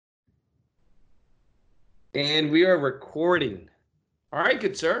And we are recording. All right,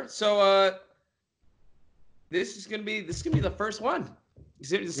 good sir. So this is gonna be the first one.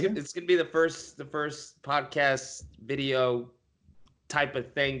 Yeah. It's gonna be the first podcast video type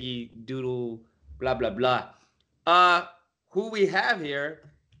of thingy doodle blah blah blah. Uh who we have here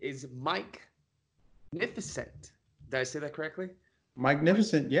is Mike Nificent. Did I say that correctly? Mike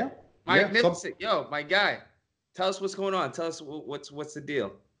Nificent. Yeah. Mike Yeah. So, Nificent. Yo, my guy. Tell us what's going on. Tell us what's the deal.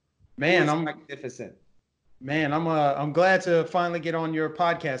 Who man, is I'm Magnificent? I'm glad to finally get on your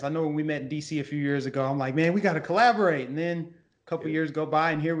podcast. I know when we met in DC a few years ago, I'm like, man, we got to collaborate. And then a couple years go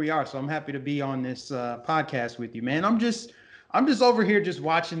by, and here we are. So I'm happy to be on this podcast with you, man. I'm just over here just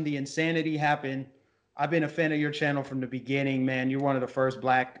watching the insanity happen. I've been a fan of your channel from the beginning, man. You're one of the first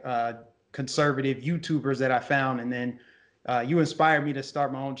black conservative YouTubers that I found, and then you inspired me to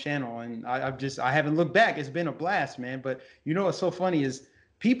start my own channel. And I haven't looked back. It's been a blast, man. But you know what's so funny is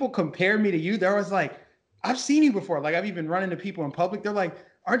people compare me to you. They're always like, I've seen you before. Like I've even run into people in public. They're like,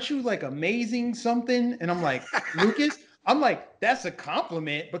 aren't you like amazing something? And I'm like, Lucas, I'm like, that's a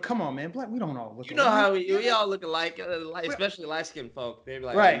compliment, but come on, man. Black, we don't all look You know alike. how we Yeah. all look alike, We- especially light skinned folk. They're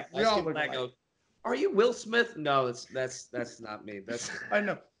like, "Are you right. We light all skinned?" look And I alike. go, "Are you Will Smith?" No, that's not me. That's I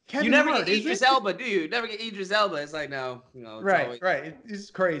know. you Kevin never get Hart, is Idris it? Elba, do you? Never get Idris Elba. It's like no, it's Right, always right.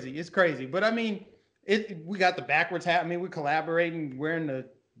 It's crazy. It's crazy. But I mean, we got the backwards hat. I mean, we're collaborating, wearing the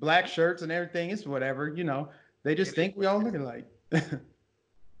black shirts and everything. It's whatever, They just it is think we what all it look is. alike.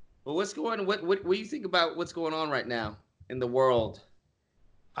 But what's going? What do you think about what's going on right now in the world?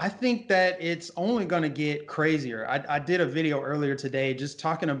 I think that it's only going to get crazier. I did a video earlier today just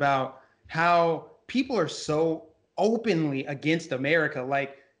talking about how people are so openly against America.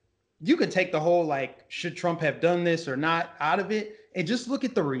 Like, you could take the whole, like, should Trump have done this or not out of it and just look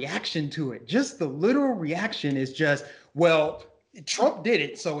at the reaction to it. Just the literal reaction is just, well, Trump did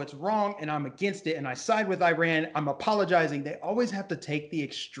it, so it's wrong, and I'm against it, and I side with Iran. I'm apologizing. They always have to take the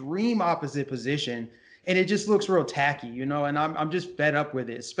extreme opposite position, and it just looks real tacky, And I'm just fed up with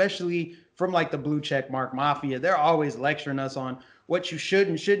it, especially from like the blue check mark mafia. They're always lecturing us on what you should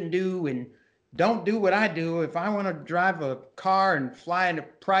and shouldn't do, and don't do what I do. If I want to drive a car and fly in a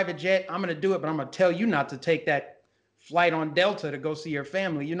private jet, I'm going to do it, but I'm going to tell you not to take that flight on Delta to go see your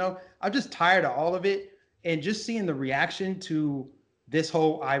family. I'm just tired of all of it. And just seeing the reaction to this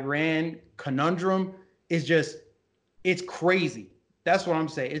whole Iran conundrum is just, it's crazy. That's what I'm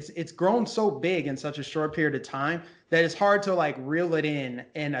saying. It's grown so big in such a short period of time that it's hard to like reel it in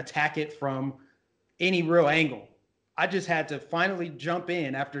and attack it from any real angle. I just had to finally jump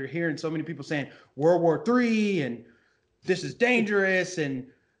in after hearing so many people saying World War III and this is dangerous and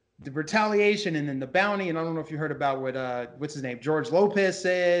the retaliation and then the bounty. And I don't know if you heard about what what's his name, George Lopez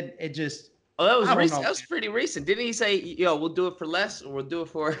said. It just, Oh, that was I don't recent. know. That was pretty recent. Didn't he say, "Yo, we'll do it for less, or we'll do it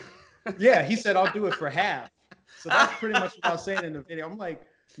for"? Yeah, he said I'll do it for half. So that's pretty much what I was saying in the video. I'm like,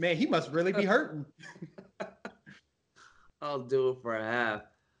 man, he must really be hurting. I'll do it for a half.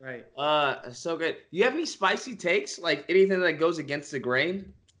 Right. So good. You have any spicy takes? Like anything that goes against the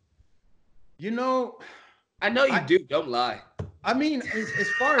grain? You know, I know you I do. Don't lie. I mean, as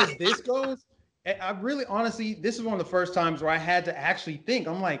far as this goes, I really honestly, this is one of the first times where I had to actually think.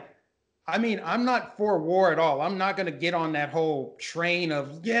 I'm like, I mean, I'm not for war at all. I'm not gonna get on that whole train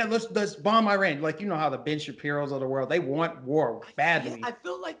of yeah, let's bomb Iran. Like, you know how the Ben Shapiro's of the world, they want war Yeah, badly. I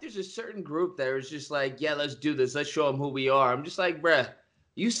feel like there's a certain group that is just like, yeah, let's do this. Let's show them who we are. I'm just like, bruh,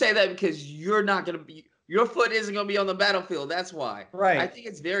 you say that because you're not gonna be. Your foot isn't gonna be on the battlefield. That's why. I Right. think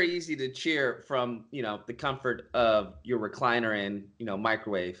it's very easy to cheer from the comfort of your recliner and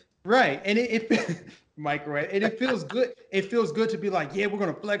microwave. Right. And it microwave, and it feels good. It feels good to be like, yeah, we're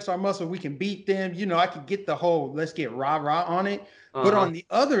gonna flex our muscle. We can beat them. I can get the whole let's get rah-rah on it. Uh But huh. on the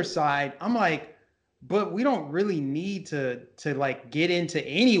other side, I'm like, but we don't really need to like get into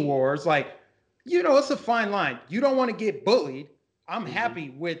any wars. Like, it's a fine line. You don't want to get bullied. I'm Hmm. happy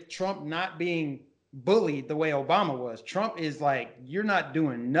with Trump not being bullied the way Obama was. Trump is like, you're not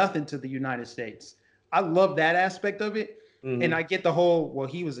doing nothing to the United States. I love that aspect of it. And Hmm. I get the whole, well,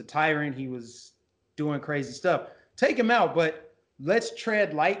 he was a tyrant, he was doing crazy stuff. Take him out, but let's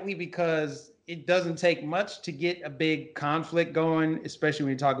tread lightly because it doesn't take much to get a big conflict going, especially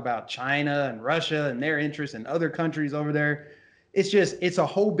when you talk about China and Russia and their interests and other countries over there. It's a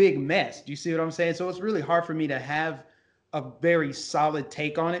whole big mess. Do you see what I'm saying? So it's really hard for me to have a very solid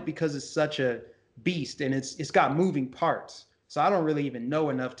take on it because it's such a beast and it's got moving parts. So I don't really even know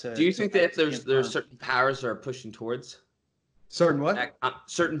enough Do you to think like that stay there's informed. certain powers that are pushing towards Certain what? that,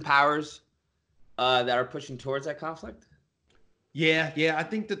 certain powers that are pushing towards that conflict? Yeah, yeah, I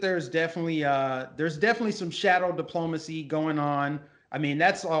think that there's definitely some shadow diplomacy going on. I mean,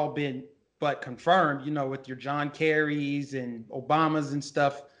 that's all been but confirmed, you know, with your John Kerrys and Obamas and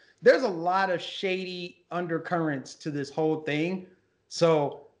stuff. There's a lot of shady undercurrents to this whole thing.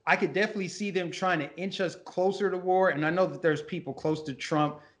 So I could definitely see them trying to inch us closer to war. And I know that there's people close to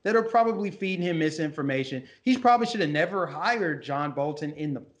Trump that are probably feeding him misinformation. He probably should have never hired John Bolton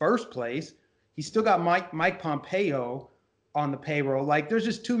in the first place. He's still got Mike Pompeo on the payroll. Like, there's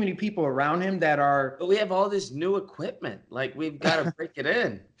just too many people around him that are. But we have all this new equipment. Like, we've got to break it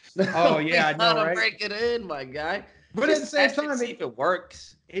in. Oh yeah, I know, right? Break it in, my guy. But at the same time, see if it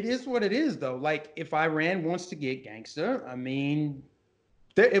works. It is what it is, though. Like, if Iran wants to get gangster, I mean,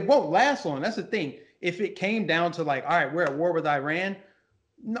 it won't last long. That's the thing. If it came down to like, all right, we're at war with Iran,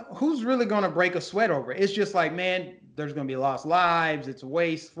 no, who's really going to break a sweat over it? It's just like, man, there's going to be lost lives. It's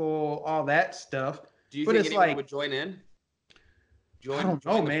wasteful, all that stuff. Do you think anyone would join in? I don't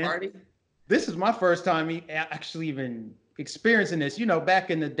know, man. Party? This is my first time actually even experiencing this. You know,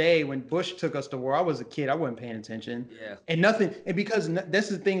 back in the day when Bush took us to war, I was a kid. I wasn't paying attention. Yeah. And because this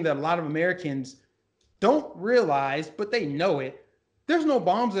is the thing that a lot of Americans don't realize, but they know it. There's no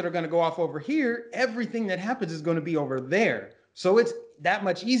bombs that are going to go off over here. Everything that happens is going to be over there. So it's that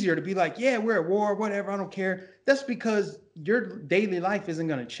much easier to be like, yeah, we're at war, whatever, I don't care. That's because your daily life isn't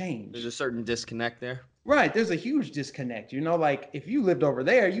going to change. There's a certain disconnect there. Right. There's a huge disconnect. You know, like if you lived over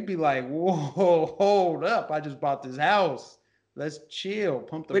there, you'd be like, whoa, hold up. I just bought this house. Let's chill.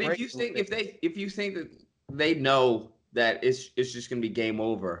 Pump the brakes. But if you think that they know that it's just going to be game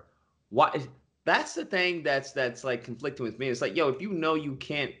over, why? That's the thing that's like conflicting with me. It's like, yo, if you know you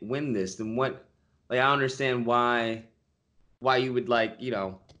can't win this, then what? Like, I understand why you would, like, you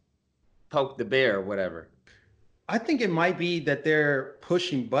know, poke the bear or whatever. I think it might be that they're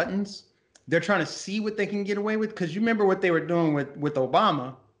pushing buttons. They're trying to see what they can get away with. Because you remember what they were doing with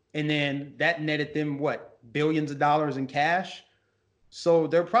Obama, and then that netted them what, billions of dollars in cash. So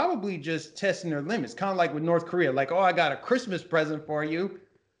they're probably just testing their limits, kind of like with North Korea. Like, oh, I got a Christmas present for you.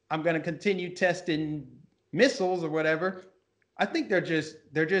 I'm going to continue testing missiles or whatever. I think they're just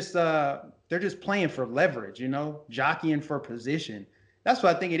playing for leverage, you know, jockeying for position. That's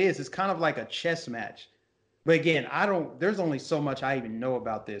what I think it is. It's kind of like a chess match. But again, there's only so much I even know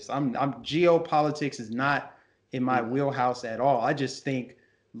about this. Geopolitics is not in my wheelhouse at all. I just think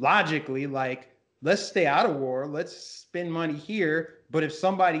logically, like, let's stay out of war. Let's spend money here. But if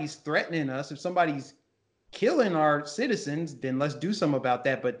somebody's threatening us, if somebody's killing our citizens, then let's do something about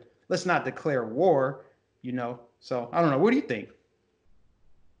that. But let's not declare war, you know? So I don't know. What do you think?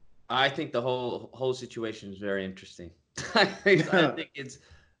 I think the whole situation is very interesting. I think it's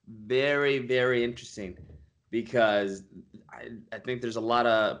very, very interesting because I think there's a lot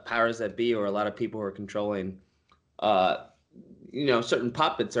of powers that be, or a lot of people who are controlling, you know, certain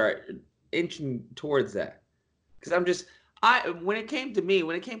puppets are inching towards that. Because when it came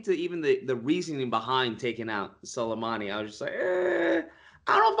to even the reasoning behind taking out Soleimani, I was just like,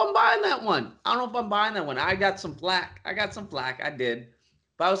 I don't know if I'm buying that one. I got some flack. I did.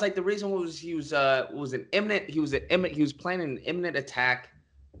 But I was like, the reason was he was planning an imminent attack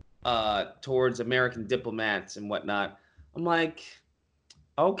towards American diplomats and whatnot. I'm like,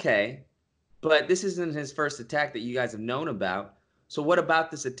 okay, but this isn't his first attack that you guys have known about. So what about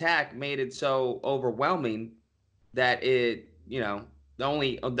this attack made it so overwhelming that it, you know, the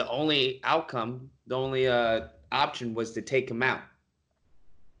only outcome, the only option was to take him out.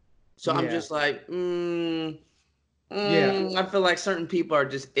 So I'm just like, I feel like certain people are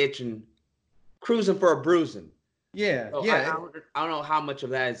just itching, cruising for a bruising. Yeah, so yeah. I don't know how much of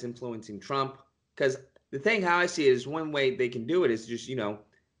that is influencing Trump, because the thing how I see it is one way they can do it is just, you know,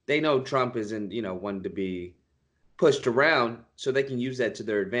 they know Trump isn't, you know, one to be pushed around, so they can use that to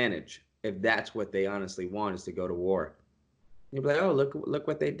their advantage if that's what they honestly want, is to go to war. You'll be like, oh, look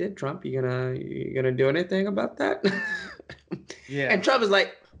what they did, Trump. You gonna do anything about that? Yeah. And Trump is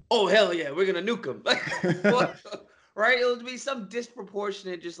like, oh hell yeah, we're gonna nuke him. Right? It'll be some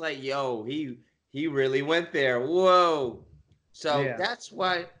disproportionate, just like, yo, he really went there. Whoa. So that's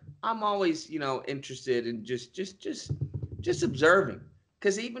why I'm always, you know, interested in just observing,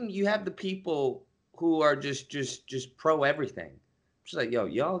 because even you have the people who are just pro everything. Just like, yo,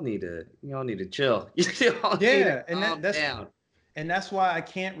 y'all need to chill. And that's why I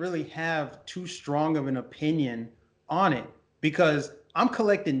can't really have too strong of an opinion on it, because I'm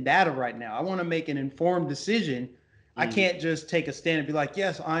collecting data right now. I want to make an informed decision. I can't just take a stand and be like,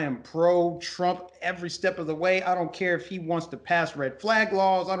 yes, I am pro Trump every step of the way. I don't care if he wants to pass red flag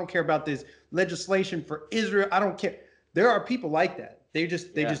laws. I don't care about this legislation for Israel. I don't care. There are people like that. They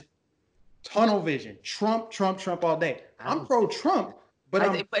just tunnel vision. Trump all day. I'm pro Trump,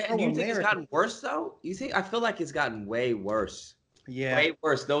 but do you think it's gotten worse though? I feel like it's gotten way worse. Yeah. Way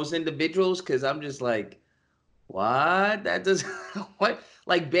worse. Those individuals, because I'm just like, what? That does what?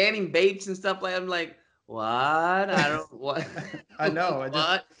 Like banning vapes and stuff like. I'm like, what? I don't what? I know.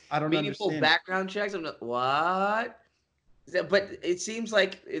 What? I don't Meaningful understand it. background checks. I'm like, what? But it seems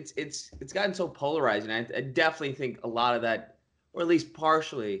like it's gotten so polarizing. I definitely think a lot of that, or at least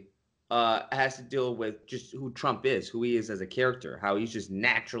partially, has to deal with just who Trump is, who he is as a character, how he's just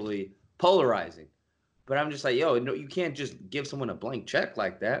naturally polarizing. But I'm just like, yo, no, you can't just give someone a blank check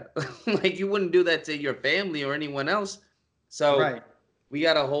like that. Like you wouldn't do that to your family or anyone else. So Right. we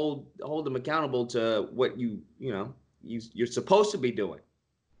gotta hold them accountable to what you're supposed to be doing.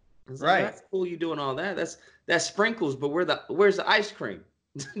 It's like Right. that's cool you doing all that. That's sprinkles, but where's the ice cream?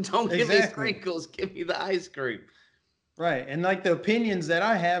 Don't give me Exactly. sprinkles, give me the ice cream. Right. And like the opinions that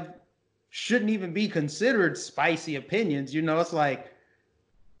I have shouldn't even be considered spicy opinions. It's like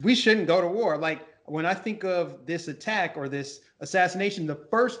we shouldn't go to war. Like when I think of this attack or this assassination, the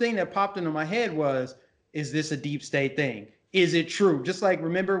first thing that popped into my head was, is this a deep state thing? Is it true? Just like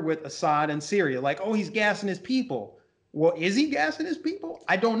remember with Assad and Syria, like, oh, he's gassing his people. Well, is he gassing his people?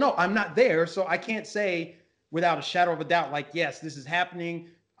 I don't know. I'm not there. So I can't say without a shadow of a doubt, like, yes, this is happening.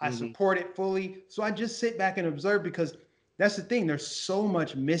 I Mm-hmm. support it fully. So I just sit back and observe because that's the thing. There's so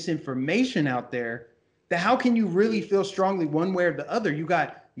much misinformation out there that how can you really feel strongly one way or the other? You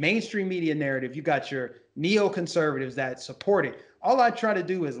got mainstream media narrative, you got your neoconservatives that support it. All I try to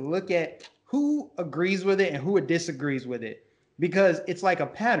do is look at who agrees with it and who disagrees with it because it's like a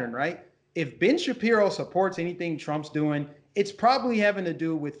pattern, right? If Ben Shapiro supports anything Trump's doing, it's probably having to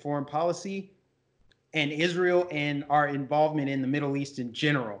do with foreign policy and Israel and our involvement in the Middle East in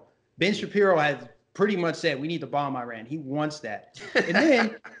general. Ben Shapiro has pretty much said we need to bomb Iran. He wants that. And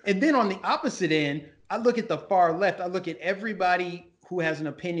then and then on the opposite end, I look at the far left. I look at everybody who has an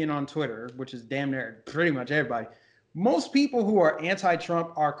opinion on Twitter, which is damn near pretty much everybody. Most people who are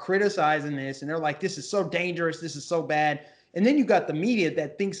anti-Trump are criticizing this and they're like, this is so dangerous, this is so bad. And then you got the media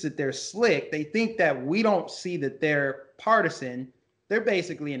that thinks that they're slick. They think that we don't see that they're partisan. They're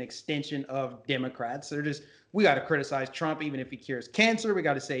basically an extension of Democrats. They're just, we got to criticize Trump even if he cures cancer. We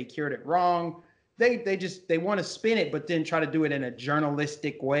got to say he cured it wrong. They want to spin it, but then try to do it in a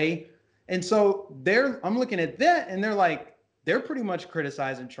journalistic way. And so I'm looking at that and they're like, they're pretty much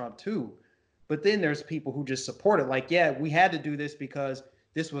criticizing Trump too. But then there's people who just support it. Like, yeah, we had to do this because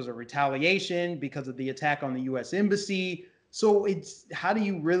this was a retaliation because of the attack on the US embassy. So it's, how do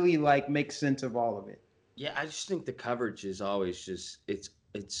you really like make sense of all of it? Yeah, I just think the coverage is always just it's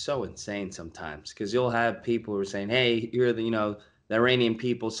so insane sometimes because you'll have people who are saying, "Hey, here are the Iranian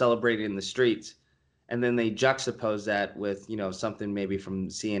people celebrating in the streets," and then they juxtapose that with something maybe from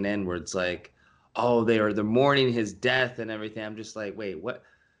CNN where it's like, "Oh, they're mourning his death and everything." I'm just like, "Wait, what?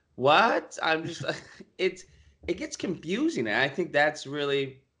 What?" I'm just it gets confusing, and I think that's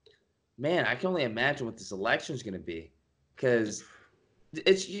really, man, I can only imagine what this election is going to be because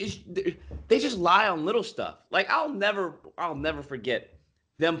it's they just lie on little stuff. Like I'll never forget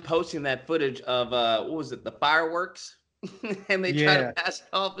them posting that footage of what was it, the fireworks, and they try to Yeah. pass it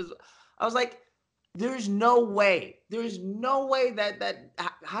off as. I was like, there's no way that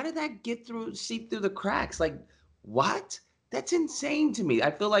how did that get through seep through the cracks? Like what? That's insane to me.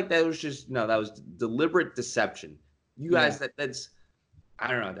 I feel like that was just no, that was deliberate deception. You Yeah. guys, that's I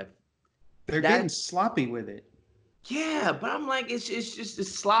don't know They're getting that sloppy with it. yeah, but I'm like, it's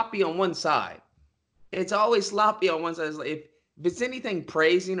sloppy on one side. It's always sloppy on one side. It's like if it's anything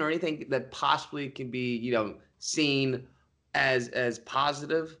praising or anything that possibly can be, seen as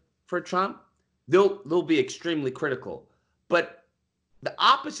positive for Trump, they'll be extremely critical. But the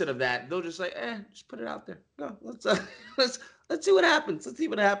opposite of that, they'll just say, just put it out there. Go, let's let's see what happens. Let's see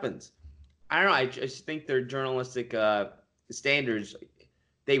what happens. I don't know. I just think their journalistic standards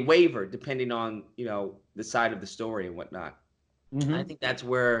they waver depending on the side of the story and whatnot. I Mm-hmm. think that's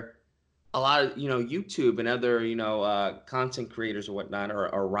where a lot of YouTube and other content creators or whatnot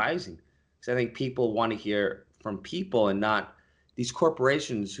are rising because I think people want to hear from people and not these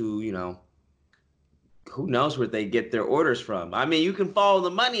corporations who knows where they get their orders from. I mean, you can follow the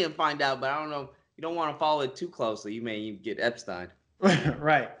money and find out, but I don't know. You don't want to follow it too closely. You may even get Epstein.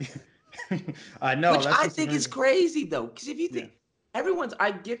 Right. I know. Which That's I what's think is amazing. crazy though, because if you Yeah. think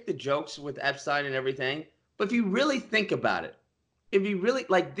I get the jokes with Epstein and everything, but if you really think about it, if you really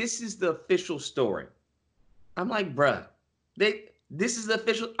like, this is the official story. I'm like, bruh, this is the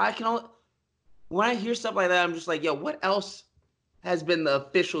official. I can only when I hear stuff like that, I'm just like, yo, what else has been the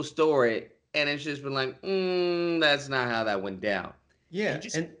official story? And it's just been like, that's not how that went down. Yeah. And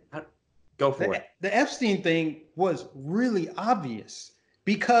just And go for the it. the Epstein thing was really obvious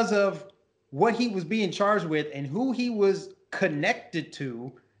because of what he was being charged with and who he was connected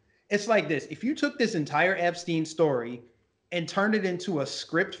to. It's like this. If you took this entire Epstein story and turned it into a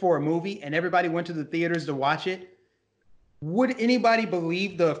script for a movie and everybody went to the theaters to watch it, would anybody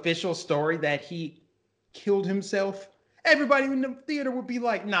believe the official story that he killed himself? Everybody in the theater would be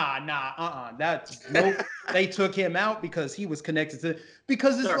like, that's nope. They took him out because he was connected to,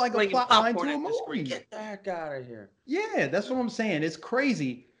 because it's like a plot line to a movie. Get the heck out of here. Yeah, that's what I'm saying. It's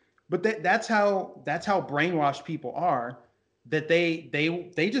crazy. But that's how brainwashed people are, that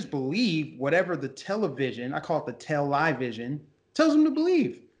they just believe whatever the television, I call it the tell-lie vision, tells them to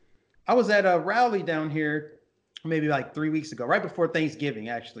believe. I was at a rally down here maybe like 3 weeks ago, right before Thanksgiving,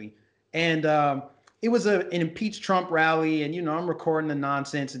 actually. And it was an impeach Trump rally. And, I'm recording the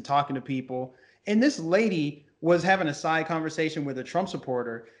nonsense and talking to people. And this lady was having a side conversation with a Trump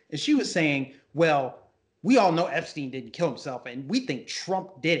supporter. And she was saying, well, we all know Epstein didn't kill himself. And we think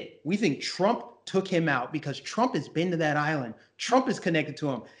Trump did it. We think Trump took him out because Trump has been to that island. Trump is connected to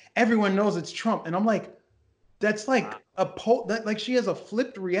him. Everyone knows it's Trump. And I'm like, that's like like she has a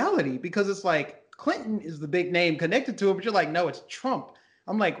flipped reality, because it's like Clinton is the big name connected to it, but you're like, no, it's Trump.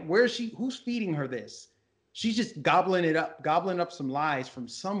 I'm like, who's feeding her this? She's just gobbling up some lies from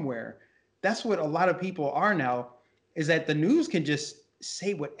somewhere. That's what a lot of people are now, is that the news can just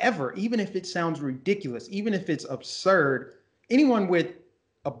say whatever, even if it sounds ridiculous, even if it's absurd. Anyone with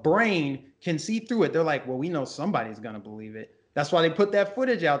a brain can see through it. They're like, well, we know somebody's going to believe it. That's why they put that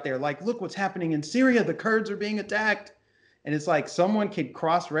footage out there. Like, look what's happening in Syria. The Kurds are being attacked. And it's like someone could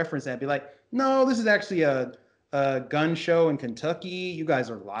cross-reference that and be like, no, this is actually a gun show in Kentucky. You guys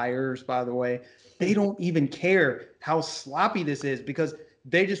are liars, by the way. They don't even care how sloppy this is, because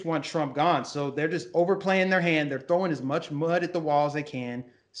they just want Trump gone. So they're just overplaying their hand. They're throwing as much mud at the wall as they can,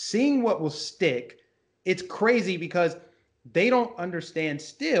 seeing what will stick. It's crazy because they don't understand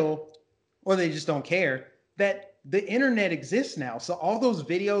still, or they just don't care, that the internet exists now. So all those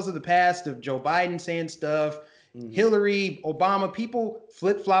videos of the past of Joe Biden saying stuff, Hillary, Obama, people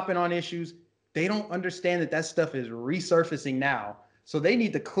flip-flopping on issues, they don't understand that stuff is resurfacing now. So they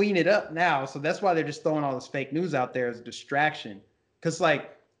need to clean it up now. So that's why they're just throwing all this fake news out there as a distraction. Because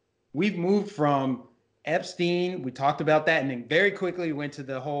like, we've moved from Epstein, we talked about that, and then very quickly we went to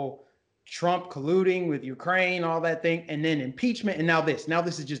the whole Trump colluding with Ukraine, all that thing, and then impeachment, and now this. Now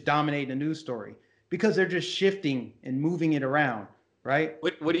this is just dominating the news story, because they're just shifting and moving it around, right?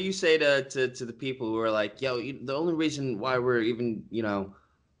 What do you say to the people who are like, yo, the only reason why we're even,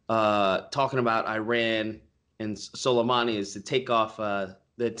 talking about Iran and Soleimani is to take off the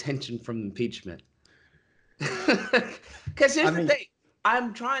attention from impeachment? Because here's the thing.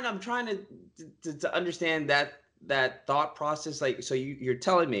 I'm trying to understand that thought process. Like, so you're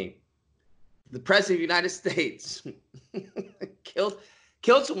telling me the president of the United States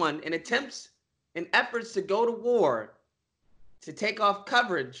killed someone in efforts to go to war, to take off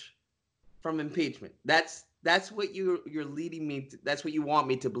coverage from impeachment. That's what you're leading me to. That's what you want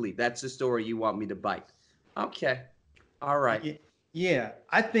me to believe. That's the story you want me to bite. Okay. All right. Yeah.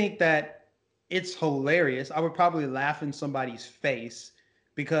 I think that it's hilarious. I would probably laugh in somebody's face,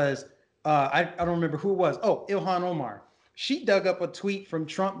 because I don't remember who it was. Oh, Ilhan Omar. She dug up a tweet from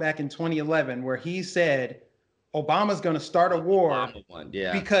Trump back in 2011 where he said Obama's going to start a war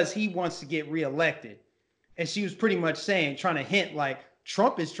because he wants to get reelected. And she was pretty much trying to hint like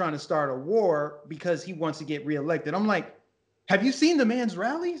Trump is trying to start a war because he wants to get reelected. I'm like, have you seen the man's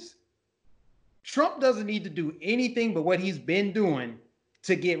rallies? Trump doesn't need to do anything but what he's been doing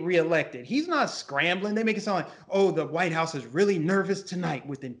to get reelected. He's not scrambling. They make it sound like, oh, the White House is really nervous tonight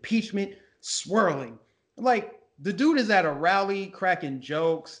with impeachment swirling. Like, the dude is at a rally cracking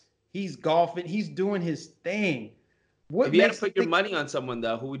jokes. He's golfing. He's doing his thing. If you had to put your money on someone,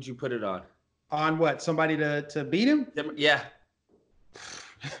 though, who would you put it on? On what? Somebody to beat him? Yeah.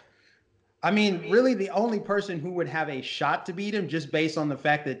 I mean, really, the only person who would have a shot to beat him, just based on the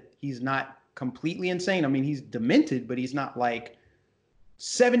fact that he's not completely insane. I mean, he's demented, but he's not like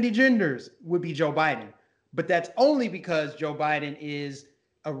 70 genders, would be Joe Biden. But that's only because Joe Biden is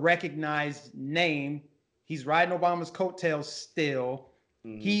a recognized name. He's riding Obama's coattails still.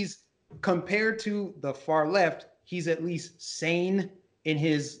 Mm-hmm. He's, compared to the far left, he's at least sane in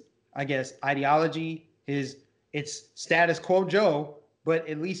his, I guess, ideology. It's status quo Joe, but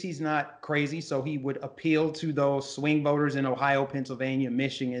at least he's not crazy. So he would appeal to those swing voters in Ohio, Pennsylvania,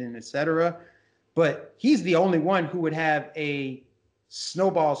 Michigan, and etc. But he's the only one who would have a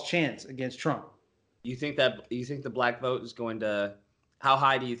snowball's chance against Trump. You think the black vote is going to? How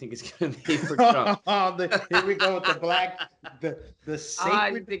high do you think it's going to be for Trump? Here we go with the black, the sacred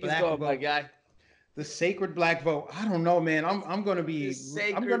I think black it's going, vote. My guy. The sacred black vote. I don't know, man. I'm going to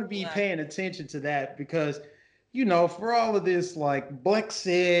be paying attention to that, because you know, for all of this like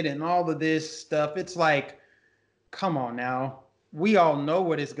Blexit and all of this stuff, it's like, come on now. We all know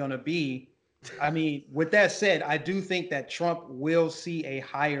what it's going to be. I mean, with that said, I do think that Trump will see a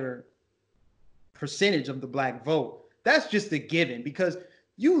higher percentage of the black vote. That's just a given because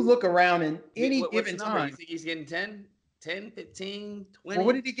you look around in any What's given the number? You time. think he's getting 10, 10, 15, Well, what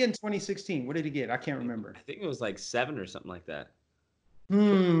 20? did he get in 2016? What did he get? I can't I remember. think it was like 7 or something like that.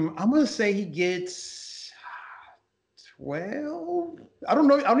 I'm gonna say he gets 12. I don't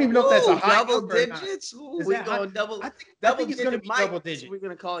know. I don't even know if that's a Ooh, high double number or not. digits. Ooh, Is we that high? going double I double think it's gonna digit be Mike. double That's what digit. we're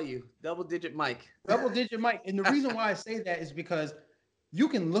gonna call you. Double digit Mike. Double digit Mike. And the reason why I say that is because you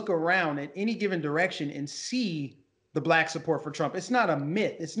can look around in any given direction and see the black support for Trump. It's not a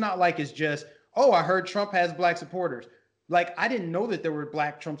myth. It's not like it's just, oh, I heard Trump has black supporters. Like, I didn't know that there were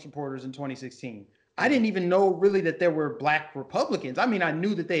black Trump supporters in 2016. I didn't even know really that there were black Republicans. I mean, I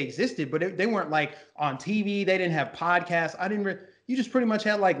knew that they existed, but they weren't like on TV. They didn't have podcasts. You just pretty much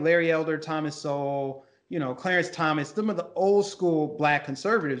had like Larry Elder, Thomas Sowell, you know, Clarence Thomas, some of the old school black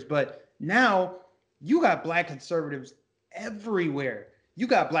conservatives. But now you got black conservatives everywhere. You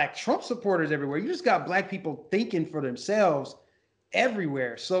got black Trump supporters everywhere. You just got black people thinking for themselves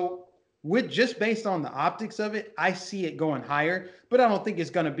everywhere. So with just based on the optics of it, I see it going higher, but I don't think it's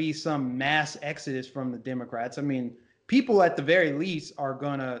going to be some mass exodus from the Democrats. I mean, people at the very least are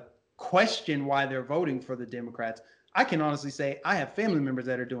going to question why they're voting for the Democrats. I can honestly say I have family members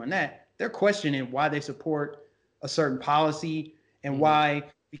that are doing that. They're questioning why they support a certain policy and why,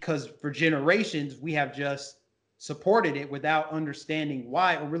 because for generations we have just supported it without understanding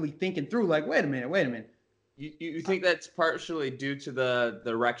why or really thinking through like, wait a minute. You think that's partially due to the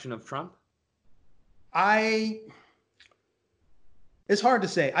direction of Trump? It's hard to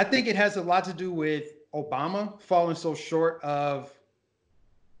say. I think it has a lot to do with Obama falling so short of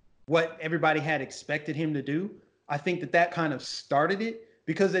what everybody had expected him to do. I think that kind of started it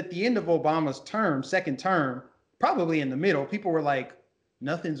because at the end of Obama's term, second term, probably in the middle, people were like,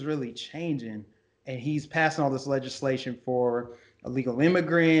 nothing's really changing. And he's passing all this legislation for illegal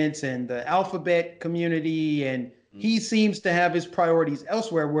immigrants and the alphabet community. And he seems to have his priorities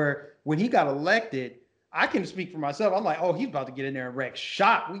elsewhere, where when he got elected, I can speak for myself. I'm like, oh, he's about to get in there and wreck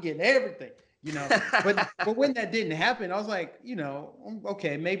shop. We getting everything, you know. But when that didn't happen, I was like, you know,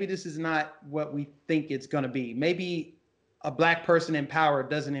 okay, maybe this is not what we think it's gonna be. Maybe a black person in power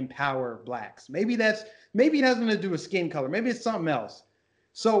doesn't empower blacks. Maybe it has nothing to do with skin color. Maybe it's something else.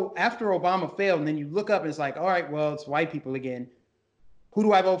 So after Obama failed, and then you look up and it's like, all right, well, it's white people again. Who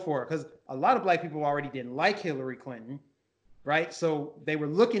do I vote for? Because a lot of black people already didn't like Hillary Clinton, right? So they were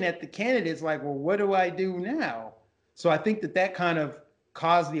looking at the candidates like, well, what do I do now? So I think that kind of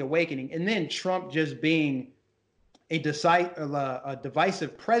caused the awakening. And then Trump just being a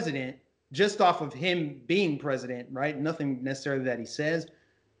divisive president, just off of him being president, right? Nothing necessarily that he says,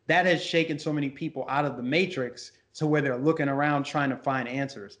 that has shaken so many people out of the matrix to where they're looking around trying to find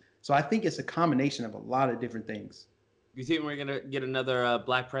answers. So I think it's a combination of a lot of different things. You think we're gonna get another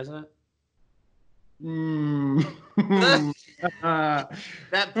black president? That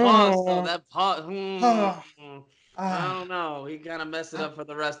pause, though. That pause. I don't know. He kind of messed it up for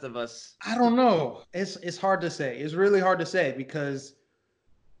the rest of us. I don't know. It's hard to say. It's really hard to say because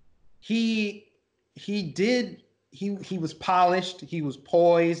he was polished. He was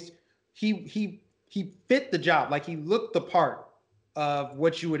poised. He fit the job. Like he looked the part of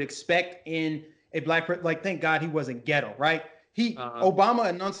what you would expect in a black person. Like thank God he wasn't ghetto, right? Obama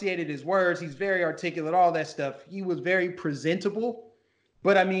enunciated his words. He's very articulate, all that stuff. He was very presentable.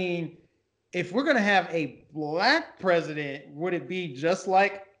 But I mean, if we're gonna have a black president, would it be just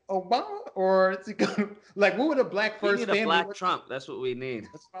like Obama, or is it gonna like what would a black first family? We need a black Trump. That's what we need.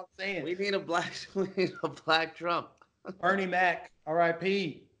 That's what I'm saying. We need a black Trump. Bernie Mac,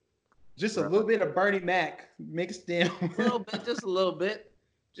 R.I.P. Just a little bit of Bernie Mac mixed in. A little bit, just a little bit.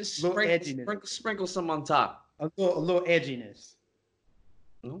 Just sprinkle some on top. A little edginess.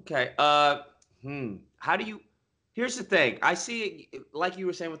 Okay. How do you? Here's the thing. I see, like you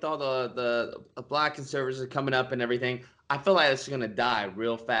were saying, with all the black conservatives coming up and everything. I feel like it's gonna die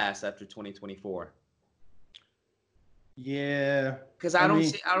real fast after 2024. Yeah. Because I don't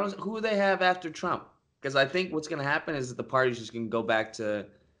see who they have after Trump. Because I think what's gonna happen is that the party's just gonna go back to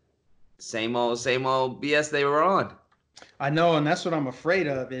same old BS they were on. I know, and that's what I'm afraid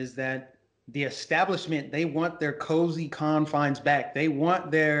of is that the establishment, they want their cozy confines back. They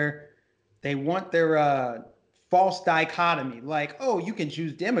want their false dichotomy. Like, oh, you can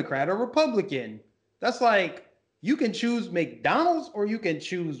choose Democrat or Republican. That's like you can choose McDonald's or you can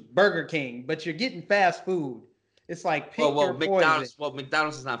choose Burger King, but you're getting fast food. It's like pick your poison.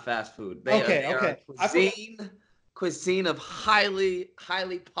 McDonald's is not fast food. Okay. Cuisine. cuisine of highly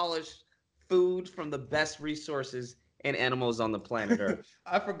polished food from the best resources and animals on the planet Earth.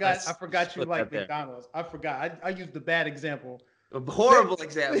 I forgot. I Let's forgot just you put like that there. McDonald's. I forgot. I used the bad example. A horrible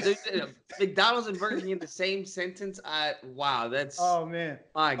example. McDonald's and Burger King in the same sentence. Wow, that's Oh man.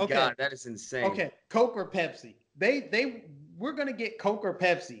 my Okay. God, that is insane. Okay. Coke or Pepsi? We're gonna get Coke or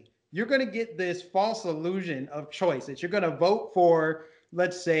Pepsi. You're gonna get this false illusion of choice that you're gonna vote for.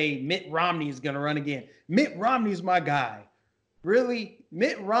 Let's say Mitt Romney is gonna run again. Mitt Romney's my guy. Really,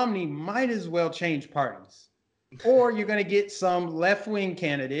 Mitt Romney might as well change parties. Or you're going to get some left wing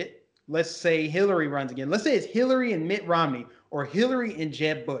candidate. Let's say Hillary runs again. Let's say it's Hillary and Mitt Romney or Hillary and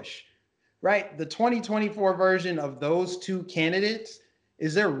Jeb Bush, right? The 2024 version of those two candidates,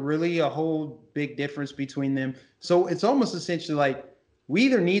 is there really a whole big difference between them? So it's almost essentially like we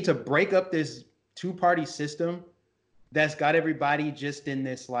either need to break up this two-party system that's got everybody just in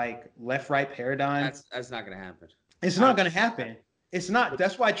this like left-right paradigm. That's not gonna happen. It's not going to happen. It's not.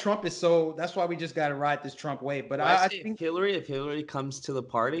 That's why Trump is so. That's why we just got to ride this Trump wave. But Well, I think think if Hillary comes to the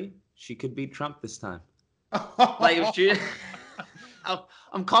party, she could beat Trump this time. Like if she,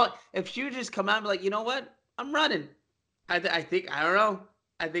 I'm calling. If she would just come out and be like, you know what, I'm running. I think I don't know.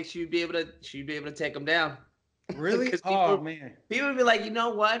 I think she'd be able to take him down. Really? People, man. People would be like, you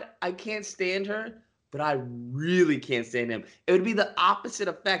know what, I can't stand her, but I really can't stand him. It would be the opposite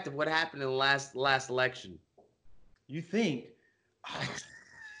effect of what happened in the last election. You think?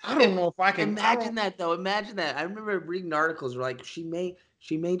 I don't know if I can imagine that though. Imagine that. I remember reading articles where like she may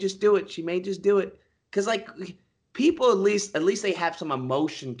just do it. She may just do it because like people at least they have some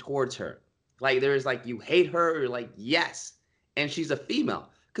emotion towards her. Like there's like you hate her or like yes, and she's a female.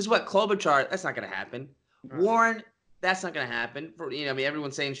 Because what Klobuchar, that's not gonna happen. Right. Warren, that's not gonna happen. For I mean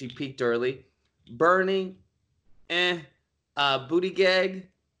everyone's saying she peaked early. Bernie, Buttigieg,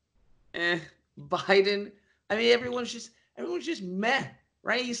 Biden. I mean, everyone's just meh,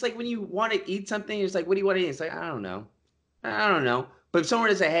 right? It's like when you want to eat something, it's like, what do you want to eat? It's like, I don't know. But if someone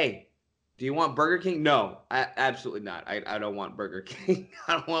were to say, hey, do you want Burger King? No, absolutely not. I don't want Burger King.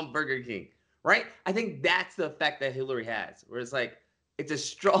 I don't want Burger King, right? I think that's the effect that Hillary has, where it's like, it's a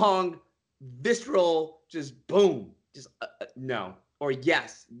strong, visceral, just boom, just no. Or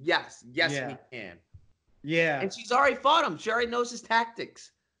yes, yeah. We can. Yeah. And she's already fought him. She already knows his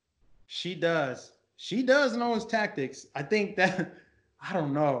tactics. She does. She does know his tactics. I think that I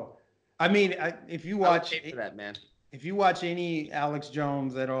don't know. I mean, if you watch that, man. If you watch any Alex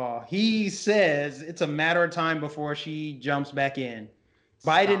Jones at all, he says it's a matter of time before she jumps back in.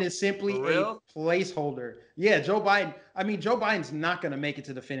 Biden is simply a placeholder. Yeah, Joe Biden. I mean, Joe Biden's not going to make it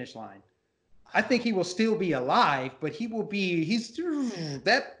to the finish line. I think he will still be alive, but he will be. He's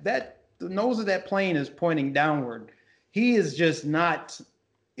that the nose of that plane is pointing downward. He is just not.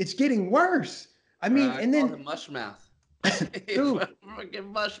 It's getting worse. I mean, and then Mushmouth. Dude,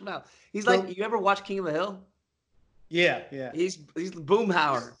 Mushmouth. He's like, you ever watch King of the Hill? Yeah. He's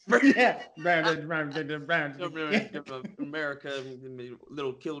Boomhauer. Yeah. America,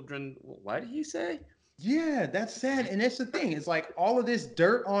 little children. Why did he say? Yeah, that's sad. And that's the thing. It's like all of this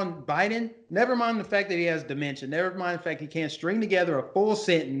dirt on Biden. Never mind the fact that he has dementia. Never mind the fact he can't string together a full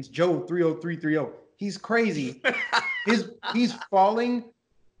sentence. Joe 30330. He's crazy. He's falling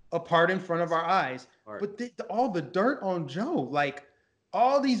apart in front of our eyes. But all the dirt on Joe, like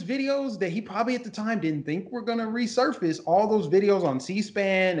all these videos that he probably at the time didn't think were going to resurface, all those videos on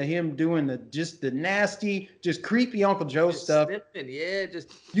C-SPAN of him doing the nasty, just creepy Uncle Joe stuff. Sniffing, yeah,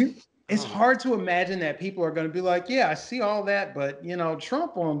 it's hard to imagine that people are going to be like, yeah, I see all that, but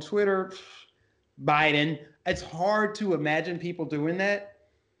Trump on Twitter, Biden, it's hard to imagine people doing that.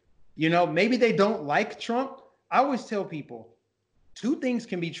 Maybe they don't like Trump. I always tell people, two things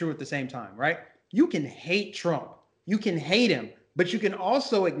can be true at the same time, right? You can hate Trump. You can hate him, but you can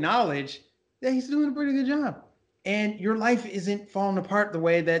also acknowledge that he's doing a pretty good job. And your life isn't falling apart the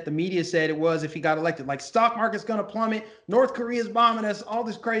way that the media said it was if he got elected. Like stock market's going to plummet. North Korea's bombing us, all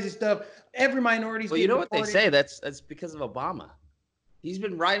this crazy stuff. Every minority's getting deported. What they say? That's because of Obama. He's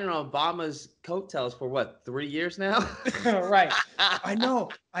been riding on Obama's coattails for what, 3 years now? Right. I know.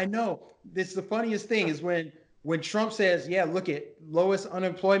 This the funniest thing is when Trump says, yeah, look at lowest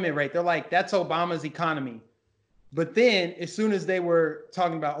unemployment rate, they're like, that's Obama's economy. But then as soon as they were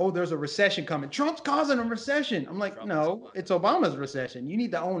talking about, oh, there's a recession coming, Trump's causing a recession. I'm like, no, it's Obama's recession. You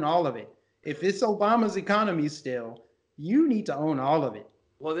need to own all of it. If it's Obama's economy still, you need to own all of it.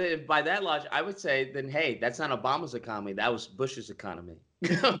 Well, then, by that logic, I would say then, hey, that's not Obama's economy. That was Bush's economy.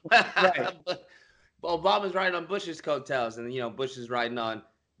 Right. Obama's riding on Bush's coattails, and Bush is riding on.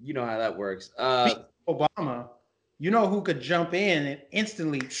 You know how that works. Obama, who could jump in and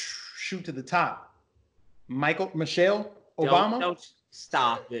instantly shoot to the top? Michelle Don't Obama. don't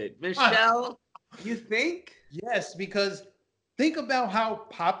stop it, Michelle. You think? Yes, because think about how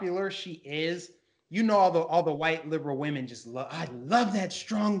popular she is. You know, all the white liberal women just love. I love that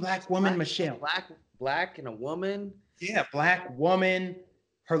strong black woman, Michelle. Black, and a woman. Yeah, black woman.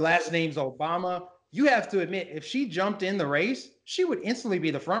 Her last name's Obama. You have to admit, if she jumped in the race, she would instantly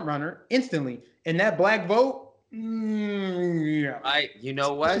be the front runner, instantly. And that black vote, yeah. Right. You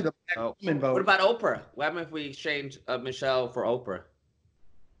know Especially what? the black Oh, woman what vote. about Oprah? What happened if we exchange Michelle for Oprah?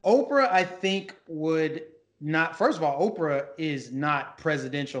 Oprah, I think, would not. First of all, Oprah is not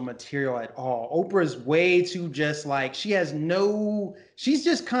presidential material at all. Oprah is way too just like she has no. She's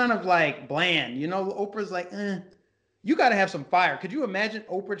just kind of like bland. You know, Oprah's like, you got to have some fire. Could you imagine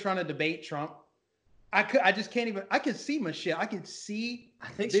Oprah trying to debate Trump? I could. I just can't even. I could see Michelle. I could see I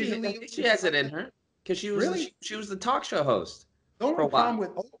think she has it in her because really. she was the talk show host The for only a problem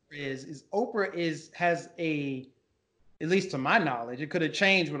while. with Oprah is Oprah has a, at least to my knowledge, it could have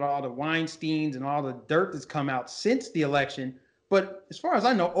changed with all the Weinsteins and all the dirt that's come out since the election. But as far as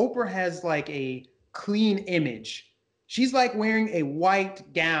I know, Oprah has like a clean image. She's like wearing a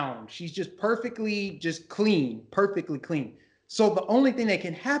white gown. She's just perfectly clean. So the only thing that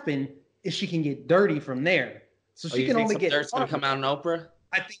can happen is she can get dirty from there. So Oh, she you can think only some get dirt's gonna come out on Oprah?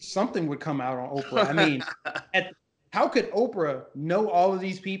 I think something would come out on Oprah. I mean, how could Oprah know all of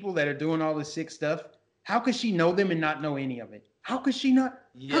these people that are doing all this sick stuff? How could she know them and not know any of it? How could she not?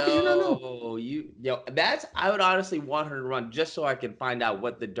 How could you not know? That's I would honestly want her to run just so I could find out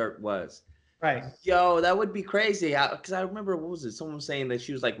what the dirt was. Right. Yo, that would be crazy. Because I remember what was it? Someone was saying that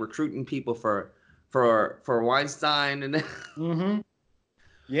she was like recruiting people for Weinstein, and Mm-hmm.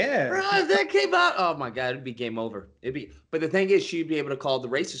 Yeah. bro, if that came out, oh my god, it'd be game over. But the thing is, she'd be able to call the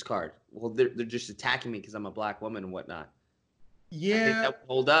racist card. Well, they're just attacking me because I'm a black woman and whatnot. I think Yeah. that would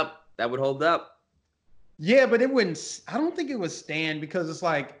hold up. That would hold up. Yeah, but it wouldn't. I don't think it would stand because it's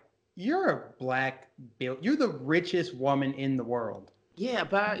like you're a black bill. You're the richest woman in the world. Yeah,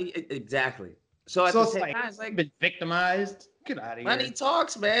 but exactly. So at So the it's same like time, it's you've like been victimized. Get out of money here.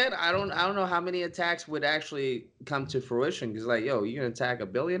 talks, man. I don't know how many attacks would actually come to fruition. Because like, yo, you gonna attack a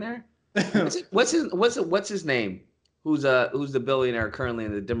billionaire? What's his name? Who's the billionaire currently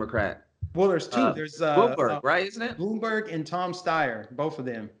in the Democrat? Well, there's two. There's Bloomberg, right? Isn't it? Bloomberg and Tom Steyer, both of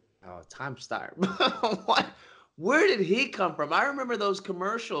them. Oh, Time Star. What? Where did he come from? I remember those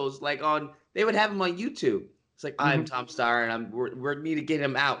commercials, like they would have him on YouTube. It's like I'm Tom Star, and we need to get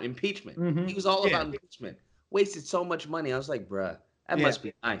him out. Impeachment. He was all about impeachment. Wasted so much money. I was like, bruh, that must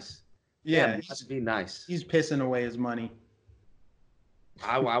be nice. Yeah, that must be nice. He's pissing away his money.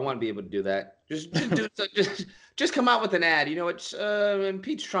 I want to be able to do that. Just come out with an ad. You know what?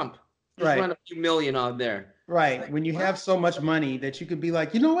 Impeach Trump. Just run a few million on there. Right. Like, when you have so much money that you could be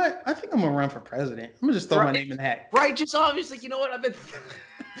like, you know what? I think I'm gonna run for president. I'm gonna just throw my name in the hat. Right. Just obviously, you know what? I've been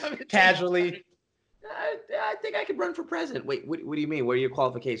Casually. I think I could run for president. Wait, what do you mean? What are your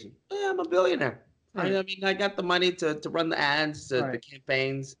qualifications? I'm a billionaire. Right. I mean, I got the money to run the ads, the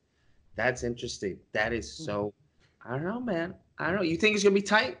campaigns. That's interesting. That is so. I don't know, man. I don't know. You think it's gonna be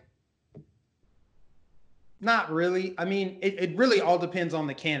tight? Not really. I mean, it really all depends on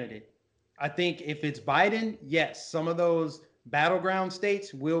the candidate. I think if it's Biden, yes, some of those battleground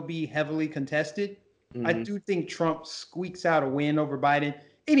states will be heavily contested. I do think Trump squeaks out a win over Biden.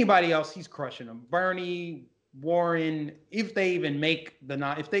 Anybody else, he's crushing them. Bernie, Warren, if they even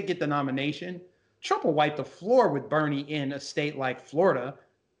if they get the nomination, Trump will wipe the floor with Bernie in a state like Florida.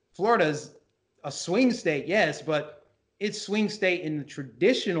 Florida's a swing state, yes, but it's swing state in the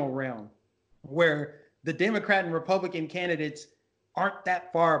traditional realm where the Democrat and Republican candidates aren't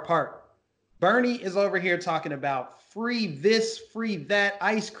that far apart. Bernie is over here talking about free this, free that,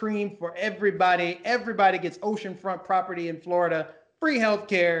 ice cream for everybody. Everybody gets oceanfront property in Florida, free health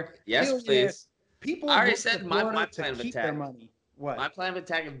care. Yes, please. People I already said my plan of keep attack. their money. What? My plan of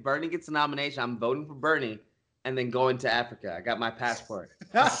attack, if Bernie gets the nomination, I'm voting for Bernie and then going to Africa. I got my passport.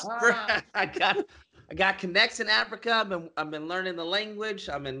 I got connects in Africa. I've been learning the language.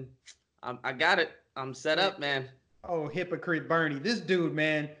 I got it. I'm set up, man. Oh, hypocrite Bernie. This dude,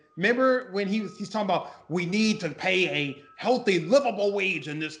 man. Remember when he's talking about we need to pay a healthy, livable wage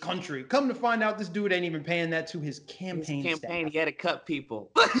in this country. Come to find out, this dude ain't even paying that to his campaign staff. He had to cut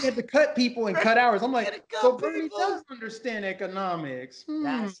people. He had to cut people and cut hours. I'm like, so Bernie does understand economics.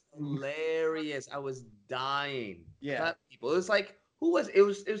 That's hilarious. I was dying. Yeah. Cut people. It was like,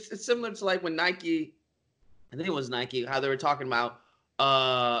 it's similar to like when Nike, I think it was Nike, how they were talking about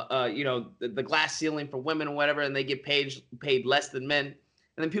the glass ceiling for women or whatever, and they get paid less than men.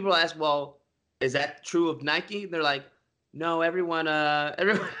 And then people ask, well, is that true of Nike? And they're like, no, everyone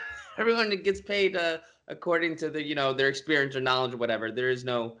that gets paid a according to the, their experience or knowledge or whatever. There is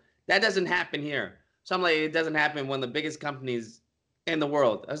no, that doesn't happen here. So I'm like, it doesn't happen when the biggest companies in the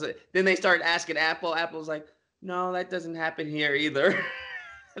world. I was like, then they started asking Apple. Apple's like, no, that doesn't happen here either.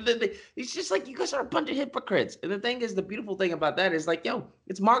 And then it's just like, you guys are a bunch of hypocrites. And the thing is, the beautiful thing about that is like, yo,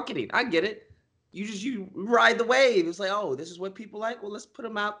 it's marketing. I get it. You ride the wave. It's like, oh, this is what people like. Well, let's put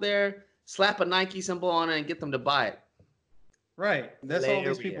them out there, slap a Nike symbol on it, and get them to buy it. Right. That's all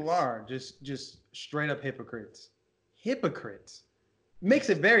these people are. Just straight up hypocrites. Hypocrites. Makes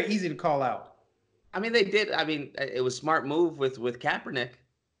it very easy to call out. I mean, they did. I mean, it was smart move with Kaepernick.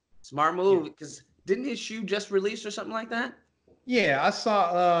 Smart move, because didn't his shoe just release or something like that? Yeah, I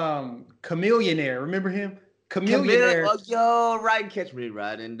saw Chameleonaire. Remember him? Chameleonaire. Oh, yo, right, catch me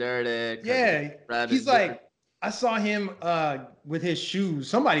riding dirty. He's like, I saw him with his shoes.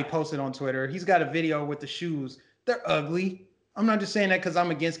 Somebody posted on Twitter. He's got a video with the shoes. They're ugly. I'm not just saying that because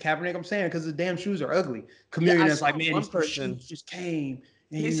I'm against Kaepernick. I'm saying it because the damn shoes are ugly. Chameleonaire's like, man, these shoes just came.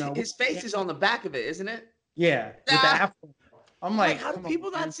 And, his face is on the back of it, isn't it? Yeah, with the afro. I'm like, how do people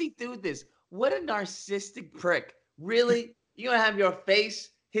not see through this? What a narcissistic prick. Really? You're going to have your face,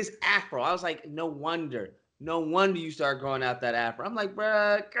 his afro. I was like, no wonder you start growing out that afro. I'm like,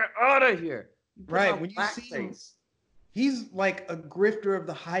 bruh, get out of here. Right. When you see him, he's like a grifter of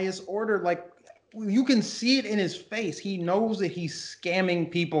the highest order. Like, you can see it in his face. He knows that he's scamming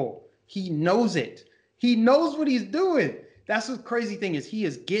people. He knows it. He knows what he's doing. That's the crazy thing is he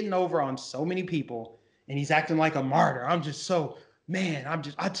is getting over on so many people and he's acting like a martyr. I'm just so, man,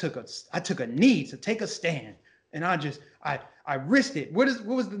 I took a knee to take a stand and I risked it. What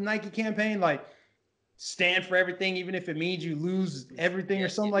was the Nike campaign? Like, stand for everything, even if it means you lose everything or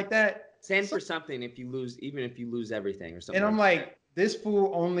something like that. Stand for something even if you lose everything or something. And I'm like, this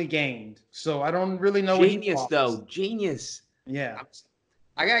fool only gained. So I don't really know. Genius, though. Genius. Yeah.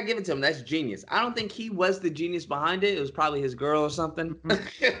 I got to give it to him. That's genius. I don't think he was the genius behind it. It was probably his girl or something.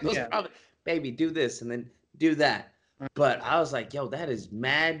 It was probably, baby, do this and then do that. But I was like, yo, that is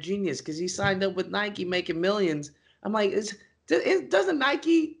mad genius because he signed up with Nike making millions. I'm like, doesn't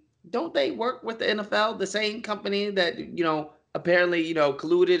Nike, don't they work with the NFL, the same company that, apparently,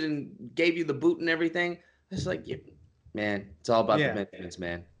 colluded and gave you the boot and everything? It's like, man, it's all about the Benjamins,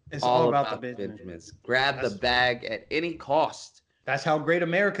 man. It's all about the Benjamins. Grab the bag at any cost. That's how great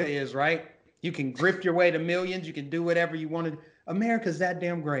America is, right? You can grift your way to millions. You can do whatever you want to. America's that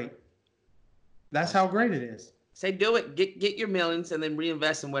damn great. That's how great it is. Say do it. Get your millions and then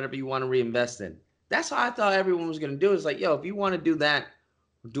reinvest in whatever you want to reinvest in. That's how I thought everyone was going to do. It's like, yo, if you want to do that,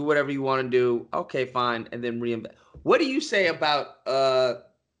 do whatever you want to do. Okay, fine. And then reinvest. What do you say about,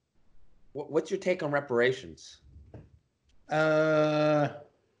 what's your take on reparations? I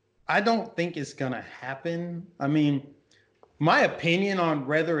don't think it's going to happen. I mean, my opinion on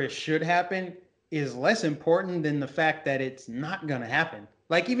whether it should happen is less important than the fact that it's not going to happen.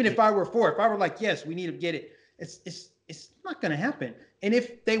 Like, even if I were like, yes, we need to get it, it's not going to happen. And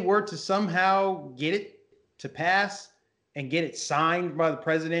if they were to somehow get it to pass and get it signed by the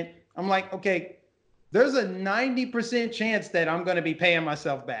president, I'm like, okay, there's a 90% chance that I'm going to be paying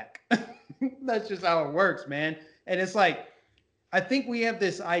myself back. That's just how it works, man. And it's like, I think we have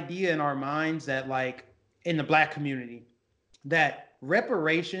this idea in our minds that, like, in the Black community, that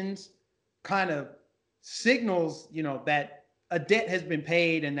reparations kind of signals, that a debt has been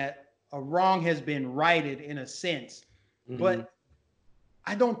paid and that a wrong has been righted in a sense. Mm-hmm. But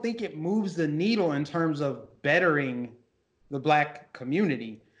I don't think it moves the needle in terms of bettering the Black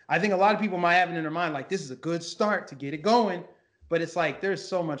community. I think a lot of people might have it in their mind, like, this is a good start to get it going. But it's like, there's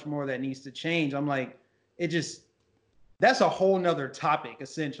so much more that needs to change. I'm like, that's a whole nother topic,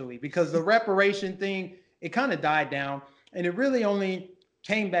 essentially, because the reparation thing, it kind of died down. And it really only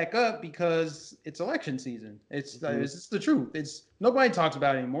came back up because it's election season. It's the truth. Nobody talks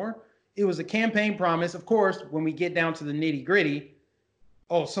about it anymore. It was a campaign promise. Of course, when we get down to the nitty gritty,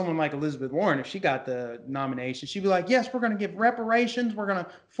 someone like Elizabeth Warren, if she got the nomination, she'd be like, yes, we're going to give reparations. We're going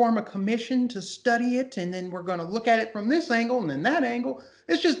to form a commission to study it. And then we're going to look at it from this angle and then that angle.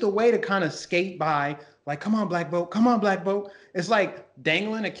 It's just a way to kind of skate by, like, come on, Black vote. Come on, Black vote. It's like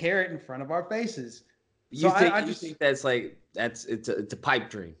dangling a carrot in front of our faces. You think that's like, it's a pipe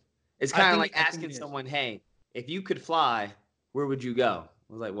dream. It's kind of like asking someone, hey, if you could fly, where would you go?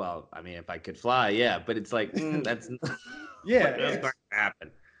 I was like, well, I mean, if I could fly, yeah, but it's like, that's yeah, going to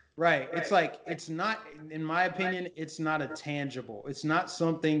happen. Right. It's like, it's not, in my opinion, it's not a tangible. It's not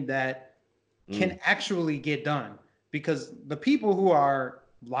something that can actually get done, because the people who are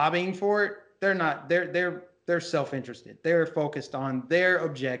lobbying for it, they're self-interested. They're focused on their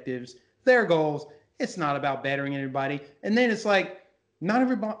objectives, their goals. It's not about bettering anybody. And then it's like, not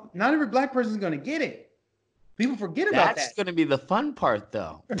every Black person is going to get it. People forget about That's that. gonna be the fun part,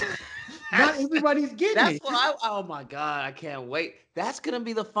 though. Not everybody's getting That's it. what oh my God, I can't wait. That's gonna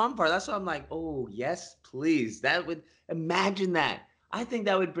be the fun part. That's why I'm like, oh yes, please. That would imagine that. I think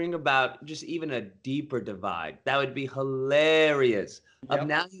that would bring about just even a deeper divide. That would be hilarious. Of Yep.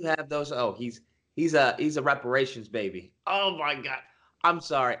 now you have those, oh, he's a reparations baby. Oh my God. I'm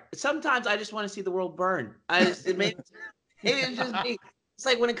sorry. Sometimes I just want to see the world burn. Maybe it's just me. It's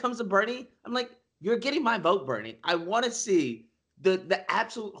like when it comes to Bernie, I'm like, you're getting my vote, Bernie. I want to see the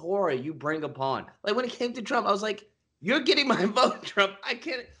absolute horror you bring upon. Like when it came to Trump, I was like, you're getting my vote, Trump. I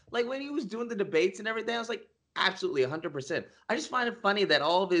can't, like when he was doing the debates and everything, I was like, absolutely 100%. I just find it funny that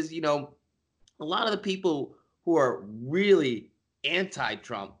all of his, a lot of the people who are really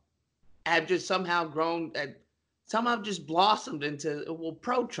anti-Trump have just somehow grown and somehow just blossomed into, well,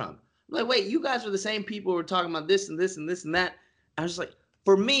 pro-Trump. I'm like, wait, you guys are the same people who were talking about this and this and this and that. I was just like,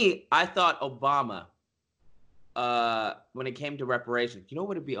 for me, I thought Obama, when it came to reparations, you know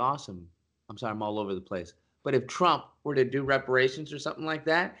what would be awesome? I'm sorry, I'm all over the place. But if Trump were to do reparations or something like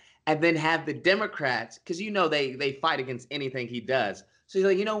that, and then have the Democrats, because they fight against anything he does. So he's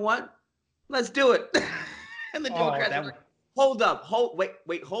like, you know what? Let's do it. And the Oh, Democrats are like, hold up,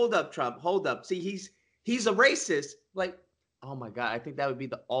 wait, hold up, Trump, hold up. See, he's a racist. Like, oh my God, I think that would be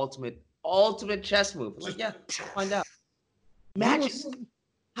the ultimate chess move. Like, yeah, find out. Imagine,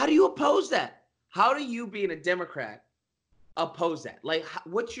 how do you oppose that? How do you, being a Democrat, oppose that? Like,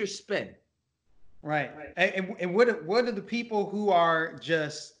 what's your spin? right. And what are the people who are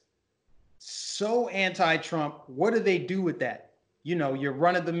just so anti-Trump? What do they do with that? Your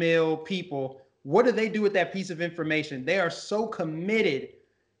run-of-the-mill people. What do they do with that piece of information? They are so committed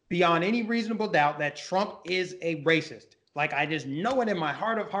beyond any reasonable doubt that Trump is a racist. Like, I just know it in my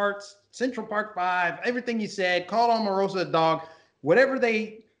heart of hearts. Central Park 5, everything you said, called Omarosa a dog, whatever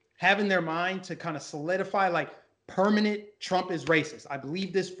they have in their mind to kind of solidify, like, permanent Trump is racist. I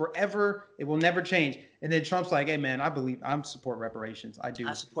believe this forever. It will never change. And then Trump's like, hey man, I support reparations. I do.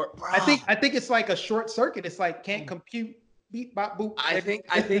 I support, bro. I think it's like a short circuit. It's like can't compute. Beep bop boop. I think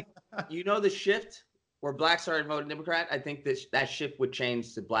the shift where blacks started voting Democrat. I think that shift would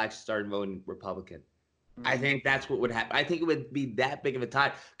change to blacks started voting Republican. I think that's what would happen. I think it would be that big of a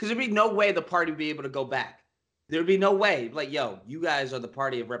tide because there'd be no way the party would be able to go back. There'd be no way. Like, yo, you guys are the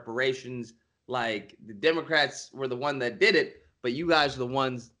party of reparations. Like, the Democrats were the one that did it, but you guys are the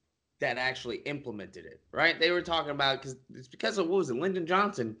ones that actually implemented it, right? They were talking about because of what was it, Lyndon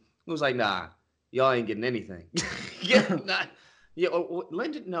Johnson, who was like, nah, y'all ain't getting anything. Yeah, not. Yeah,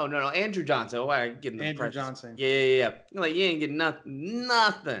 Lyndon, no, Andrew Johnson. Oh, I getting the Andrew press. Johnson. Yeah. Like, you ain't getting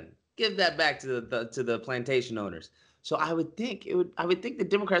nothing. Give that back to the plantation owners. So I would think the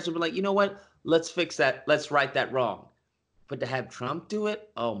Democrats would be like, you know what? Let's fix that. Let's right that wrong. But to have Trump do it,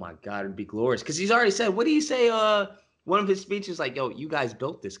 oh my God, it'd be glorious. Because he's already said, what do you say? One of his speeches, like, yo, you guys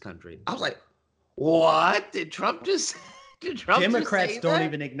built this country. I was like, what? Did Trump just Democrats say don't that?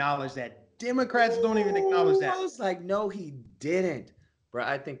 even acknowledge that. Democrats don't even acknowledge that. I was like, no, he didn't. Bro,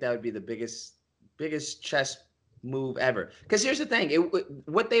 I think that would be the biggest chess move ever. Because here's the thing,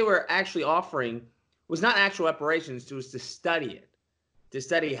 what they were actually offering was not actual reparations, it was to study it. To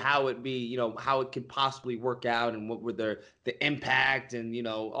study how it be, how it could possibly work out and what were the impact and,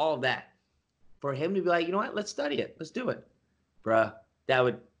 all of that. For him to be like, you know what, let's study it. Let's do it. Bruh, that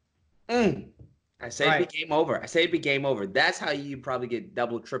would, I say it'd be game over. I say it'd be game over. That's how you probably get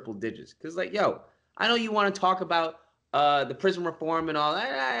double, triple digits. Because, like, yo, I know you want to talk about the prison reform and all.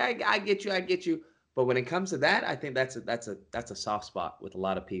 I get you. But when it comes to that, I think that's a soft spot with a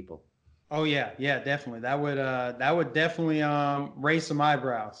lot of people. Oh yeah, definitely. That would definitely raise some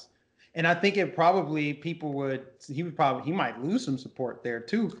eyebrows. And I think it probably he might lose some support there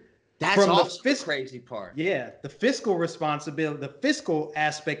too. That's From also the crazy part. Yeah, the fiscal responsibility, the fiscal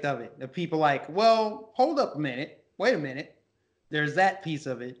aspect of it. The people like, well, hold up a minute, wait a minute. There's that piece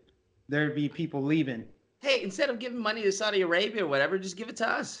of it. There'd be people leaving. Hey, instead of giving money to Saudi Arabia or whatever, just give it to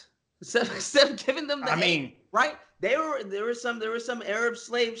us. Instead of giving them right? There were some Arab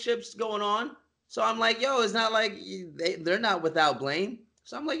slave ships going on. So I'm like, yo, it's not like they're not without blame.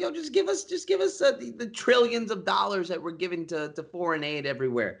 So I'm like, yo, just give us the trillions of dollars that we're giving to foreign aid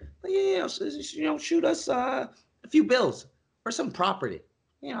everywhere. Like, yeah, shoot us a few bills or some property.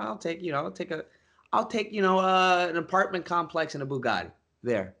 I'll take an apartment complex and a Bugatti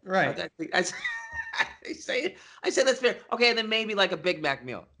there. Right. I say that's fair. Okay, and then maybe like a Big Mac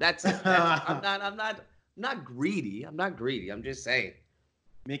meal. That's it. I'm not greedy. I'm not greedy. I'm just saying.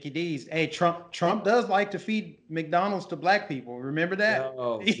 Mickey D's. Hey, Trump does like to feed McDonald's to black people. Remember that?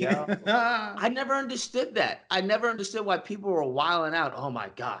 Yo. I never understood that. I never understood why people were wilding out. Oh my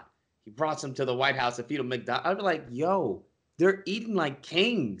God. he brought some to the White House to feed them McDonald's. I'd be like, yo, they're eating like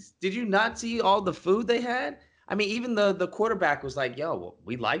kings. Did you not see all the food they had? I mean, even the quarterback was like, yo, well,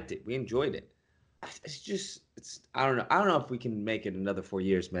 we liked it. We enjoyed it. It's I don't know. I don't know if we can make it another 4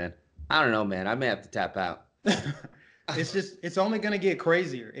 years, man. I don't know, man. I may have to tap out. It's only going to get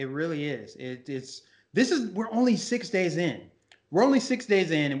crazier. It really is. We're only 6 days in. We're only 6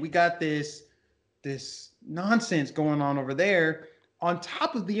 days in, and we got this nonsense going on over there on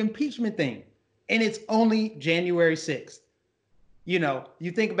top of the impeachment thing. And it's only January 6th. You know,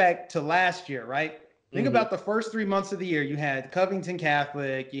 you think back to last year, right? Think about the first 3 months of the year. You had Covington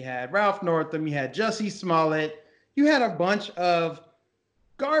Catholic, you had Ralph Northam, you had Jussie Smollett, you had a bunch of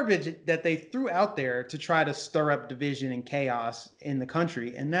garbage that they threw out there to try to stir up division and chaos in the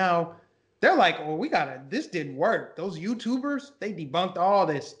country. And now they're like, well, this didn't work. Those YouTubers, they debunked all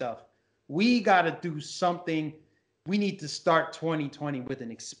this stuff. We got to do something. We need to start 2020 with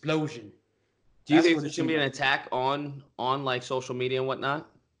an explosion. Do you think there's going to be an attack on like social media and whatnot?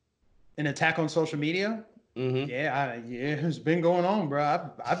 An attack on social media? Yeah, it's been going on, bro.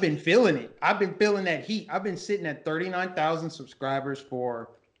 I've been feeling it. I've been feeling that heat. I've been sitting at 39,000 subscribers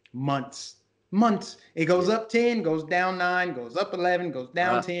for months. It goes up 10, goes down 9, goes up 11, goes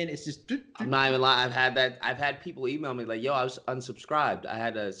down 10. It's just. I'm not even lying. I've had people email me like, yo, I was unsubscribed. I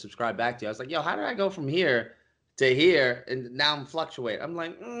had to subscribe back to you. I was like, yo, how did I go from here to here? And now I'm fluctuating. I'm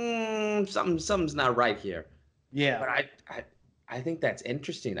like, something's not right here. Yeah. But I think that's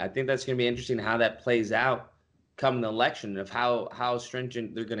interesting. I think that's going to be interesting how that plays out come the election, of how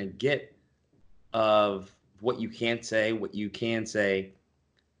stringent they're going to get of what you can't say, what you can say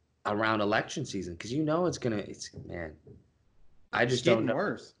around election season. Because man, I just don't know.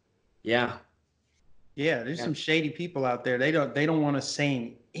 Worse. Yeah. Yeah, there's some shady people out there. They don't want to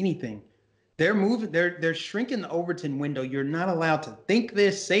say anything. They're shrinking the Overton window. You're not allowed to think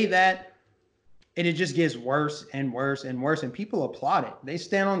this, say that. And it just gets worse and worse and worse. And people applaud it. They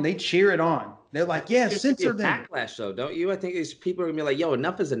cheer it on. They're like, yeah, censor them. Backlash, though, don't you? I think these people are going to be like, yo,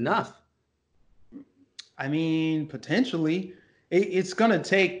 enough is enough. I mean, potentially. It's going to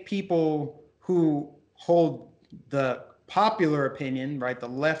take people who hold the popular opinion, right, the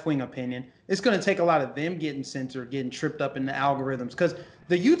left-wing opinion. It's going to take a lot of them getting censored, getting tripped up in the algorithms. Because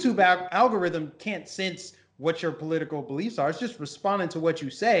the YouTube algorithm can't sense what your political beliefs are. It's just responding to what you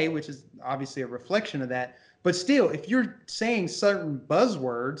say, which is obviously a reflection of that. But still, if you're saying certain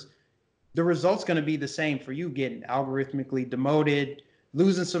buzzwords, the result's going to be the same for you, getting algorithmically demoted,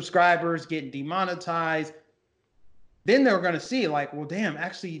 losing subscribers, getting demonetized. Then they're going to see like, well, damn,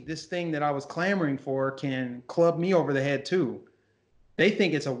 actually this thing that I was clamoring for can club me over the head too. They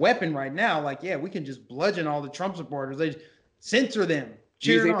think it's a weapon right now. Like, yeah, we can just bludgeon all the Trump supporters. They censor them.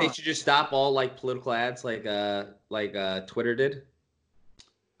 Do you think they should just stop all like political ads like Twitter did?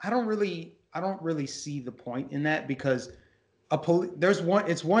 I don't really see the point in that, because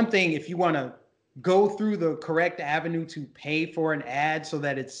it's one thing if you want to go through the correct avenue to pay for an ad so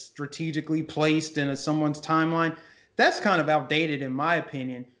that it's strategically placed in someone's timeline. That's kind of outdated in my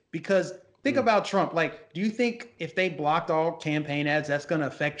opinion, because think about Trump. Like, do you think if they blocked all campaign ads, that's going to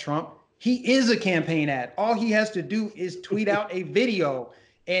affect Trump? He is a campaign ad. All he has to do is tweet out a video,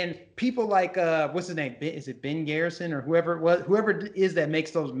 and people like what's his name? Is it Ben Garrison or whoever it is that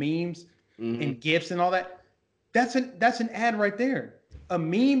makes those memes and GIFs and all that? That's an ad right there. A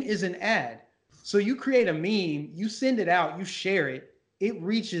meme is an ad. So you create a meme, you send it out, you share it. It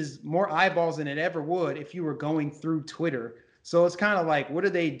reaches more eyeballs than it ever would if you were going through Twitter. So it's kind of like, what are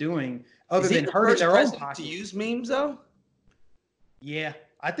they doing other than hurting their own pocket? To use memes though? Yeah.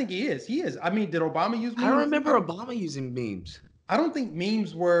 I think he is. He is. I mean, did Obama use memes? I don't remember Obama using memes. I don't think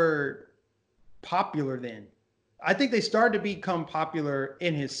memes were popular then. I think they started to become popular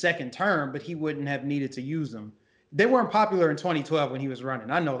in his second term, but he wouldn't have needed to use them. They weren't popular in 2012 when he was running.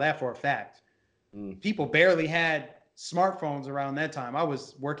 I know that for a fact. People barely had smartphones around that time. I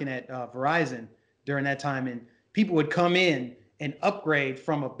was working at Verizon during that time, and people would come in and upgrade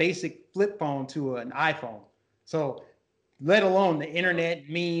from a basic flip phone to an iPhone. So let alone the internet,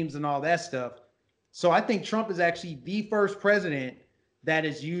 memes, and all that stuff. So I think Trump is actually the first president that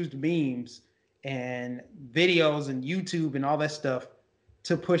has used memes and videos and YouTube and all that stuff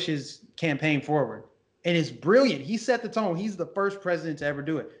to push his campaign forward. And it's brilliant. He set the tone. He's the first president to ever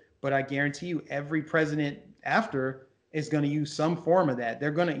do it. But I guarantee you, every president after is going to use some form of that. They're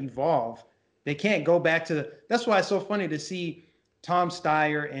going to evolve. They can't go back to that's why it's so funny to see Tom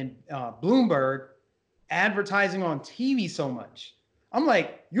Steyer and Bloomberg advertising on TV so much. I'm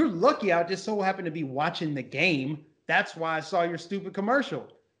like, you're lucky I just so happened to be watching the game. That's why I saw your stupid commercial.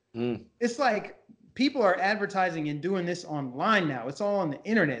 It's like, people are advertising and doing this online now. It's all on the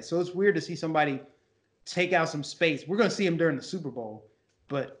internet. So it's weird to see somebody take out some space. We're going to see them during the Super Bowl,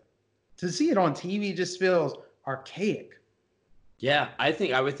 but to see it on TV just feels archaic. Yeah, I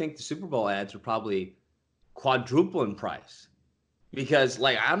would think the Super Bowl ads are probably quadruple in price because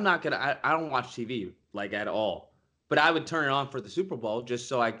like I don't watch TV like at all, but I would turn it on for the Super Bowl just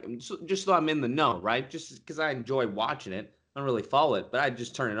so I'm in the know, right? Just because I enjoy watching it. I don't really follow it, but I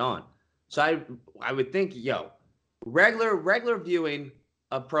just turn it on. So I would think, regular viewing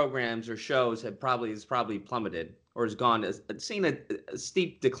of programs or shows has probably plummeted or has seen a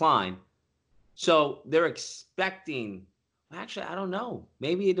steep decline. So they're expecting. Actually, I don't know.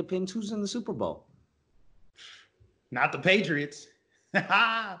 Maybe it depends who's in the Super Bowl. Not the Patriots.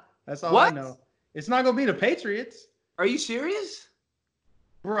 That's all I What? know. It's not going to be the Patriots. Are you serious?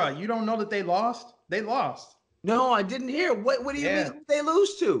 Bruh, you don't know that they lost? They lost. No, I didn't hear. What do you mean? Who did they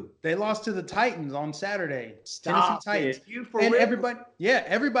lose to? They lost to the Titans on Saturday. Stop Tennessee Titans. it. You for and real?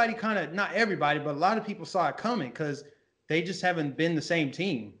 everybody kind of, not everybody, but a lot of people saw it coming because they just haven't been the same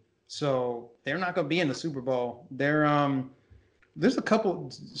team. So they're not going to be in the Super Bowl. There's a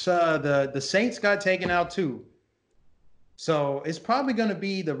couple. The Saints got taken out too. So it's probably going to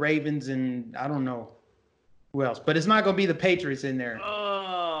be the Ravens and I don't know who else, but it's not going to be the Patriots in there.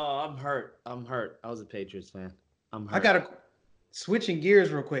 Oh, I'm hurt. I was a Patriots fan. I'm hurt. I got to switching gears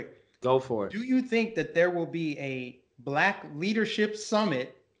real quick. Go for it. Do you think that there will be a Black Leadership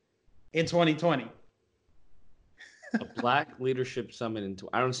Summit in 2020? A Black Leadership Summit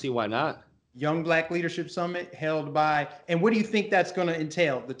I don't see why not. Young Black Leadership Summit held by, and what do you think that's going to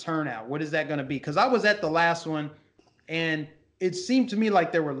entail? The turnout, what is that going to be? Because I was at the last one, and it seemed to me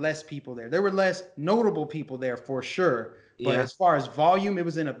like there were less people there. There were less notable people there for sure. But as far as volume, it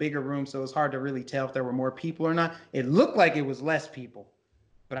was in a bigger room, so it was hard to really tell if there were more people or not. It looked like it was less people,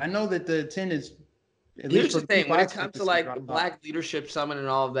 but I know that the attendance. Here's the thing: when it comes to like the Black Leadership Summit and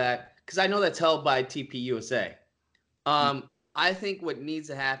all of that, because I know that's held by TPUSA. I think what needs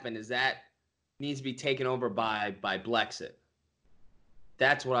to happen is that needs to be taken over by Blexit.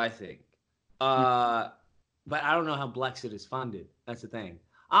 That's what I think. But I don't know how Blexit is funded. That's the thing.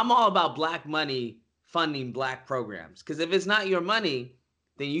 I'm all about Black money funding Black programs because if it's not your money,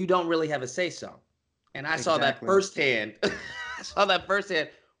 then you don't really have a say-so. And I saw that firsthand. I saw that firsthand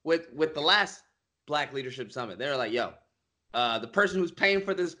with the last Black Leadership Summit. They were like, yo, the person who's paying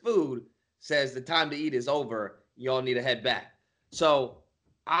for this food says the time to eat is over. You all need to head back. So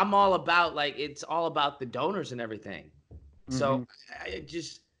I'm all about it's all about the donors and everything. Mm-hmm. So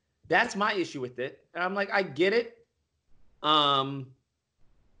that's my issue with it. And I'm like, I get it.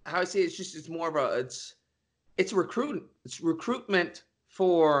 How I say it's more of it's recruitment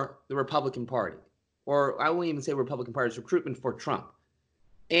for the Republican Party, or I won't even say Republican Party, it's recruitment for Trump.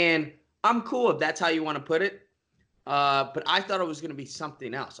 And I'm cool if that's how you want to put it. But I thought it was going to be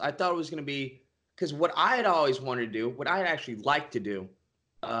something else. I thought it was going to be, because what I had always wanted to do, what I'd actually like to do,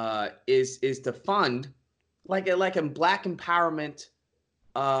 is to fund like a Black empowerment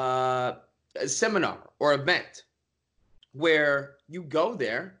seminar or event where you go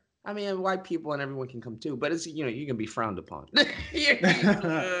there. I mean, white people and everyone can come too, but it's you can be frowned upon. Hey,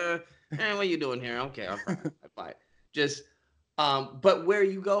 what are you doing here? Okay, I'll buy it. Just but where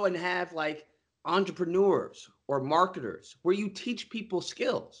you go and have like entrepreneurs or marketers where you teach people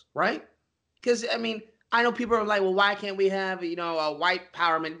skills, right? Because I mean, I know people are like, well, why can't we have a white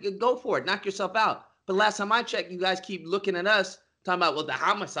empowerment? Go for it, knock yourself out. But last time I checked, you guys keep looking at us talking about the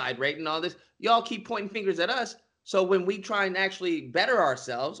homicide rate and all this. Y'all keep pointing fingers at us. So when we try and actually better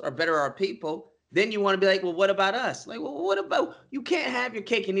ourselves or better our people, then you want to be like, well, what about us? Like, well, what about, you can't have your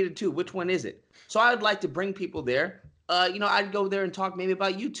cake and eat it too. Which one is it? So I would like to bring people there. I'd go there and talk maybe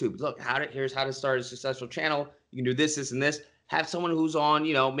about YouTube. Look, here's how to start a successful channel. You can do this, this, and this. Have someone who's on,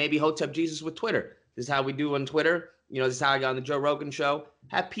 maybe Hotep Jesus with Twitter. This is how we do on Twitter. This is how I got on the Joe Rogan show.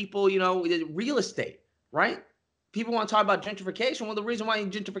 Have people, real estate, right? People want to talk about gentrification. Well, the reason why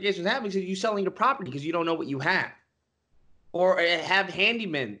gentrification is happening is you're selling your property because you don't know what you have. Or have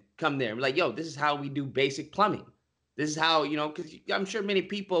handymen come there and be like, yo, this is how we do basic plumbing. This is how, because I'm sure many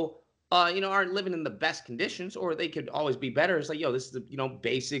people, aren't living in the best conditions, or they could always be better. It's like, yo, this is the,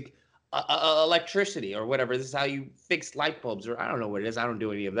 basic electricity or whatever. This is how you fix light bulbs, or I don't know what it is. I don't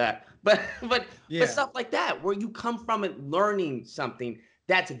do any of that. But stuff like that, where you come from and learning something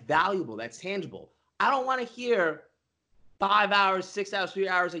that's valuable, that's tangible. I don't want to hear 5 hours, 6 hours, 3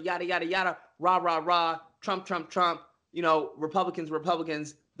 hours of yada, yada, yada, rah, rah, rah, Trump, Trump, Trump,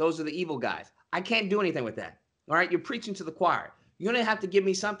 Republicans, those are the evil guys. I can't do anything with that. All right. You're preaching to the choir. You're going to have to give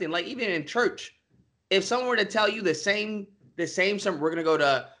me something like, even in church, if someone were to tell you the same, we're going to go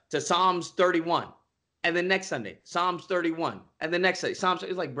to Psalms 31. And then next Sunday, Psalms 31. And the next Sunday, Psalms.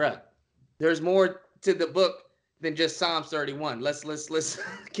 It's like, bruh, there's more to the book than just Psalms 31. Let's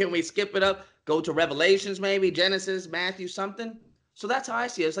can we skip it up? Go to Revelations, maybe Genesis, Matthew, something. So that's how I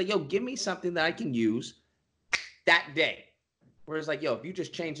see it. It's like, yo, give me something that I can use that day. Whereas like, yo, if you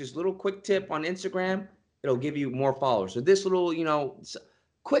just change this little quick tip on Instagram, it'll give you more followers. So this little,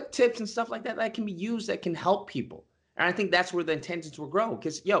 quick tips and stuff like that that can be used that can help people. And I think that's where the intentions will grow.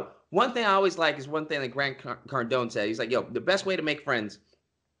 Because, yo, one thing I always like is one thing that Grant Cardone said. He's like, yo, the best way to make friends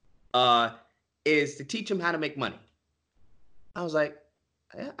is to teach them how to make money. I was like,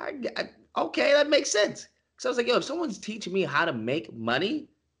 okay, that makes sense. Because I was like, yo, if someone's teaching me how to make money,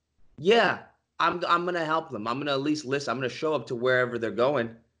 yeah, I'm going to help them. I'm going to at least listen. I'm going to show up to wherever they're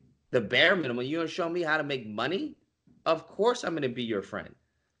going. The bare minimum, you're going to show me how to make money? Of course I'm going to be your friend.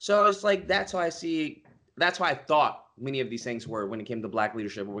 So it's like, that's how I thought many of these things were when it came to black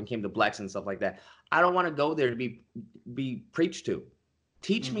leadership or when it came to Blexit and stuff like that. I don't want to go there to be preached to.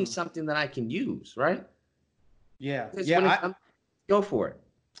 Teach me something that I can use, right? Yeah. Go for it.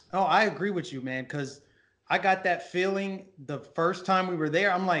 Oh, I agree with you, man, because I got that feeling the first time we were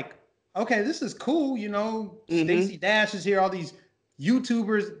there. I'm like, okay, this is cool. Stacey Dash is here, all these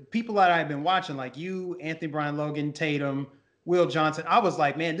YouTubers, people that I've been watching, like you, Anthony Brian Logan, Tatum, Will Johnson. I was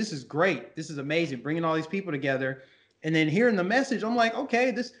like, man, this is great. This is amazing, bringing all these people together. And then hearing the message, I'm like,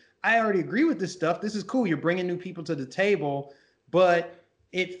 okay, I already agree with this stuff. This is cool. You're bringing new people to the table, but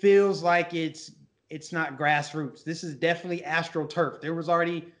it feels like it's not grassroots. This is definitely AstroTurf. There was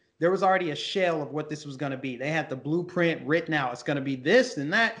already a shell of what this was going to be. They had the blueprint written out. It's going to be this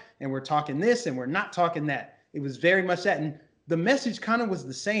and that, and we're talking this and we're not talking that. It was very much that. And the message kind of was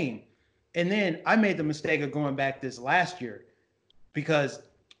the same. And then I made the mistake of going back this last year because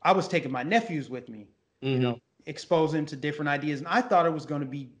I was taking my nephews with me, expose them to different ideas. And I thought it was going to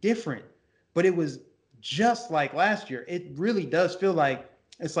be different, but it was just like last year. It really does feel like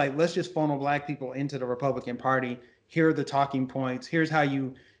it's like, let's just funnel black people into the Republican Party. Here are the talking points. Here's how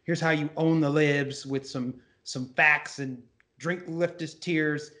you own the libs with some facts and drink the leftist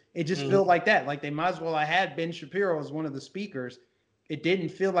tears. It just felt like that. Like they might as well have had Ben Shapiro as one of the speakers. It didn't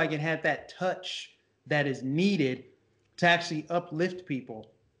feel like it had that touch that is needed to actually uplift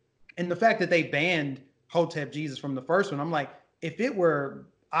people. And the fact that they banned Hotep Jesus from the first one, I'm like, if it were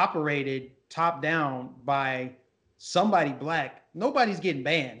operated top down by somebody black, nobody's getting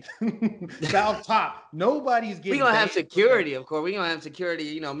banned. Off top, nobody's getting. We gonna have security, of course. We gonna have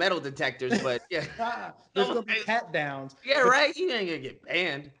security, metal detectors, but yeah, there's gonna be pat downs. Yeah, right. You ain't gonna get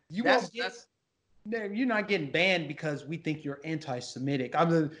banned. You're not getting banned because we think you're anti-Semitic.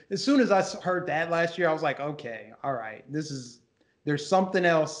 As soon as I heard that last year, I was like, okay, all right, there's something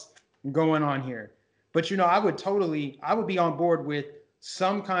else going on here. But I would be on board with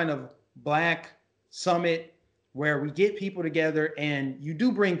some kind of black summit where we get people together and you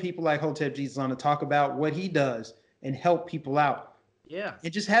do bring people like Hotep Jesus on to talk about what he does and help people out. Yeah.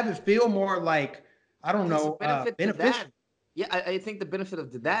 And just have it feel more like, I don't know, beneficial. Yeah, I think the benefit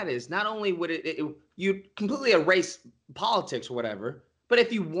of that is not only would you completely erase politics or whatever, but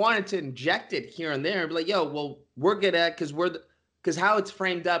if you wanted to inject it here and there, be like, yo, well, we're good at because how it's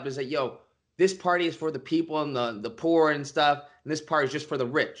framed up is that, yo, this party is for the people and the poor and stuff, and this party is just for the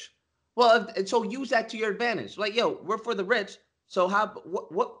rich. Well, so use that to your advantage. Like, yo, we're for the rich. So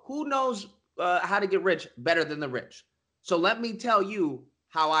who knows how to get rich better than the rich? So let me tell you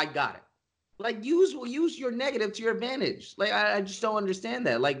how I got it. Like, use your negative to your advantage. Like, I just don't understand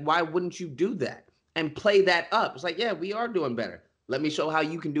that. Like, why wouldn't you do that and play that up? It's like, yeah, we are doing better. Let me show how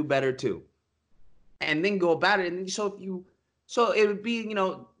you can do better too. And then go about it. And so it would be,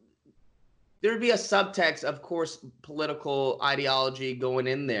 there would be a subtext, of course, political ideology going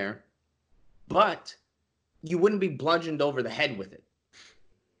in there, but you wouldn't be bludgeoned over the head with it.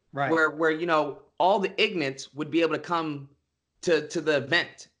 Right. Where all the ignorants would be able to come to the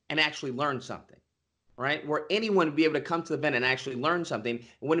event and actually learn something, right? Where anyone would be able to come to the event and actually learn something. It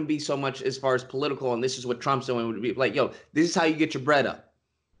wouldn't be so much as far as political, and this is what Trump's doing. It would be like, yo, this is how you get your bread up.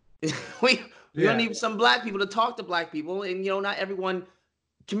 we don't need some black people to talk to black people, and not everyone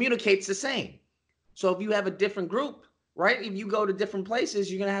communicates the same. So if you have a different group, right? If you go to different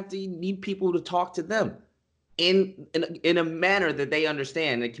places, you're gonna have to need people to talk to them in a manner that they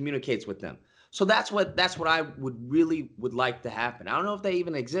understand and communicates with them. So that's what I would like to happen. I don't know if they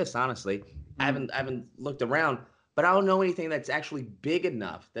even exist, honestly. I haven't looked around, but I don't know anything that's actually big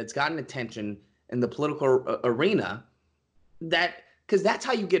enough that's gotten attention in the political arena because that's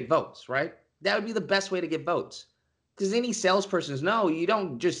how you get votes, right? That would be the best way to get votes. Because any salespersons know you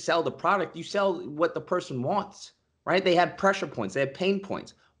don't just sell the product, you sell what the person wants, right? They have pressure points, they have pain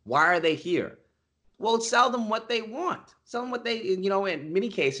points. Why are they here? Well, sell them what they want. Sell them what they, in many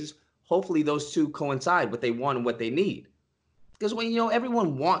cases, hopefully those two coincide, what they want and what they need. Because when,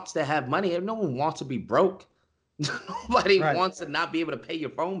 everyone wants to have money, no one wants to be broke. Nobody Right. wants to not be able to pay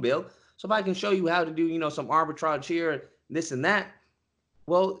your phone bill. So if I can show you how to do, some arbitrage here, this and that,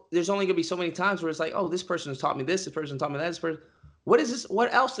 well, there's only gonna be so many times where it's like, oh, this person has taught me this person taught me that, this person. What is this?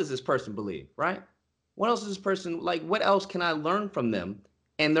 What else does this person believe, right? What else is this person like? What else can I learn from them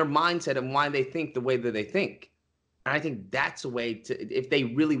and their mindset and why they think the way that they think? And I think that's a way to, if they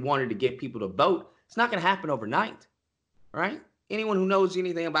really wanted to get people to vote, it's not gonna happen overnight, right? Anyone who knows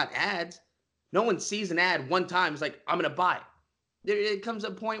anything about ads, no one sees an ad one time, it's like, I'm gonna buy it. It comes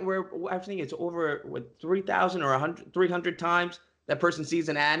a point where I think it's over 3,000 or 300 times that person sees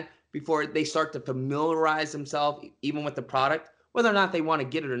an ad before they start to familiarize themselves even with the product, whether or not they want to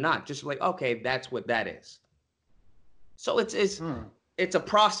get it or not. Just like, okay, that's what that is. So it's a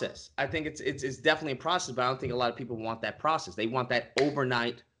process. I think it's definitely a process, but I don't think a lot of people want that process. They want that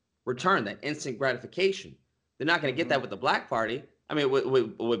overnight return, that instant gratification. They're not going to get that with the Black Party. I mean,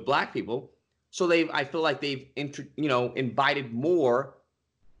 with Black people. So I feel like they've invited more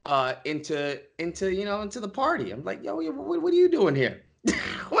into the party. I'm like, yo, what are you doing here?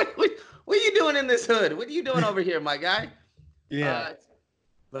 what are you doing in this hood? What are you doing over here, my guy? Yeah.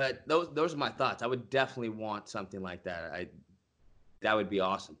 But those are my thoughts. I would definitely want something like that. That would be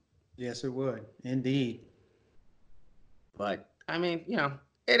awesome. Yes, it would. Indeed. But I mean,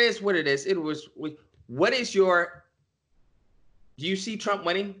 it is what it is. What is your? Do you see Trump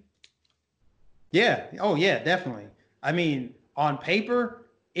winning? Yeah. Oh, yeah, definitely. I mean, on paper,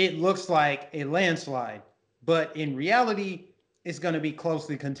 it looks like a landslide, but in reality, it's going to be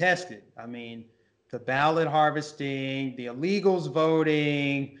closely contested. I mean, the ballot harvesting, the illegals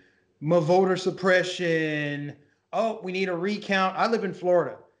voting, voter suppression. Oh, we need a recount. I live in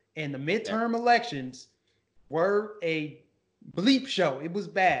Florida, and the midterm elections were a bleep show. It was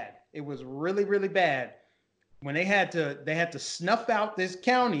bad. It was really, really bad. When they had to snuff out this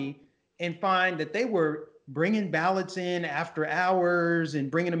county and find that they were bringing ballots in after hours and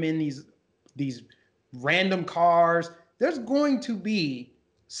bringing them in these random cars. There's going to be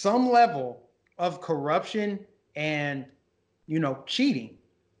some level of corruption and cheating.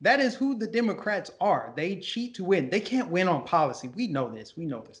 That is who the Democrats are. They cheat to win. They can't win on policy. We know this.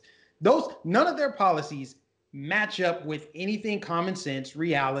 None of their policies match up with anything common sense,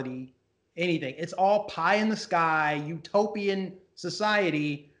 reality, anything. It's all pie in the sky, utopian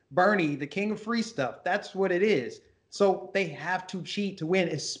society. Bernie, the king of free stuff. That's what it is. So they have to cheat to win,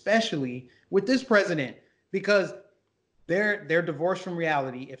 especially with this president, because they're divorced from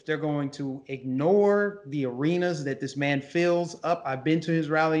reality if they're going to ignore the arenas that this man fills up. I've been to his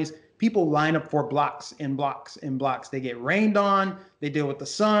rallies. People line up for blocks and blocks and blocks. They get rained on. They deal with the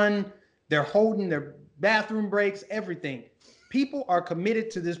sun. They're holding their bathroom breaks, everything. People are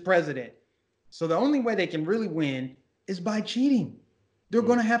committed to this president. So the only way they can really win is by cheating. They're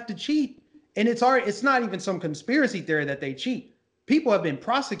going to have to cheat. And it's not even some conspiracy theory that they cheat. People have been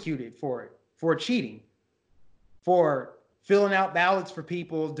prosecuted for cheating, for filling out ballots for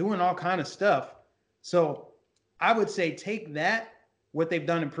people, doing all kind of stuff. So I would say take that, what they've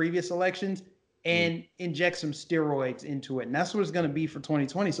done in previous elections, and inject some steroids into it. And that's what it's going to be for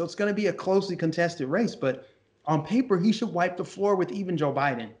 2020. So it's going to be a closely contested race. But on paper, he should wipe the floor with even Joe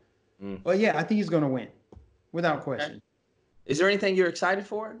Biden. But yeah, I think he's going to win without question. Is there anything you're excited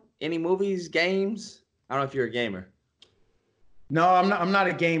for? Any movies, games? I don't know if you're a gamer. No, I'm not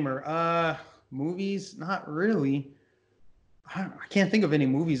a gamer. Movies, not really. I can't think of any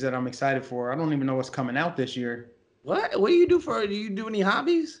movies that I'm excited for. I don't even know what's coming out this year. What do you do any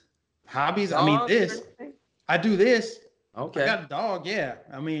hobbies? Hobbies? Dog, I mean, this. I do this. Okay. I got a dog, yeah.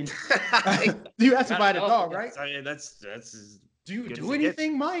 I mean, you asked about a dog, right? I mean, that's do you do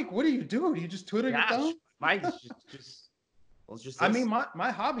anything, Mike? What do you do? Do you just twiddle your thumb? Mike, just I mean,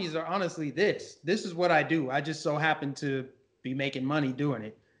 my hobbies are honestly this. This is what I do. I just so happen to be making money doing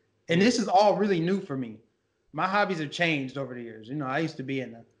it. And this is all really new for me. My hobbies have changed over the years. I used to be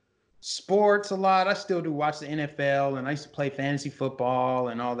in the sports a lot. I still do watch the NFL, and I used to play fantasy football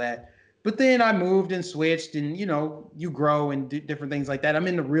and all that. But then I moved and switched, and you grow and do different things like that. I'm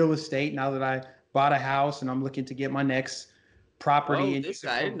into real estate now that I bought a house, and I'm looking to get my next property. Oh, this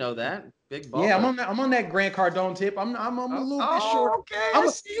guy, I didn't know that. Big baller. Yeah, I'm on that Grant Cardone tip. I'm a little bit short. Okay,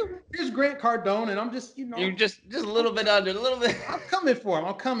 here's Grant Cardone, and I'm just you're just a little bit under, a little bit. I'm coming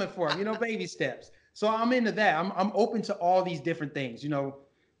for him. Baby steps. So I'm into that. I'm open to all these different things.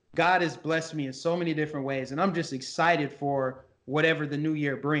 God has blessed me in so many different ways, and I'm just excited for whatever the new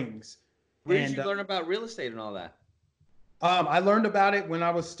year brings. Where did you learn about real estate and all that? I learned about it when I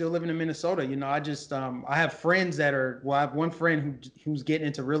was still living in Minnesota. You know, I just I have friends that are well, I have one friend who's getting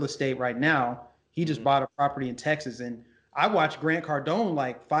into real estate right now. He just Mhm. bought a property in Texas, and I watched Grant Cardone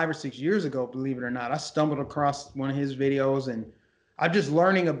like 5 or 6 years ago. Believe it or not, I stumbled across one of his videos, and I'm just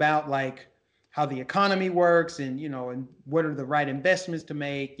learning about like how the economy works, and you know, and what are the right investments to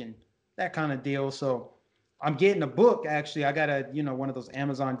make, and that kind of deal. So I'm getting a book. Actually, I got a one of those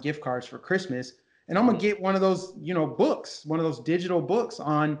Amazon gift cards for Christmas, and I'm gonna Mhm. get one of those books, one of those digital books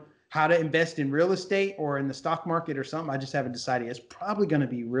on how to invest in real estate or in the stock market or something. I just haven't decided. It's probably going to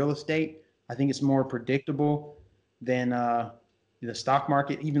be real estate. I think it's more predictable than the stock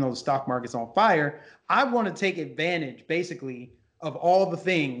market, even though the stock market's on fire. I want to take advantage, basically, of all the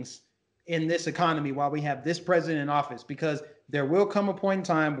things in this economy while we have this president in office, because there will come a point in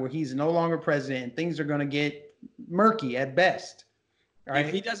time where he's no longer president and things are going to get murky at best. All If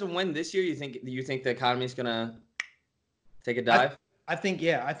he right. doesn't win this year, you think the economy is gonna take a I dive? I think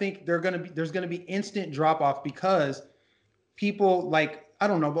yeah, I think there's gonna be instant drop off because people like I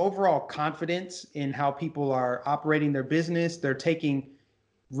don't know, but overall confidence in how people are operating their business, they're taking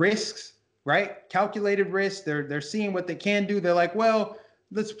risks, right? Calculated risks. They're seeing what they can do. They're like, well,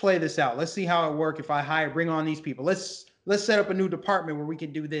 let's play this out. Let's see how it work if I bring on these people. Let's set up a new department where we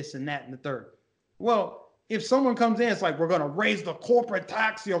can do this and that and the third. Well, if someone comes in, it's like we're gonna raise the corporate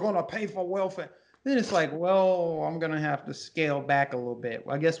tax, you're gonna pay for welfare. Then it's like, well, I'm gonna have to scale back a little bit.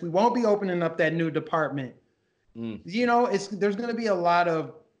 Well, I guess we won't be opening up that new department. Mm. There's gonna be a lot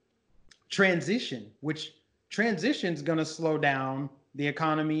of transition, which transition is going to slow down the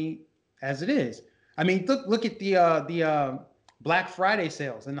economy as it is. I mean, look at the Black Friday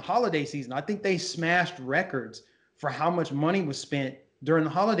sales and the holiday season. I think they smashed records for how much money was spent during the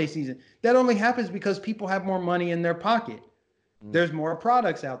holiday season. That only happens because people have more money in their pocket. Mm. There's more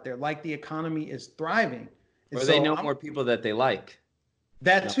products out there. Like the economy is thriving, and Or they so know more people that they like.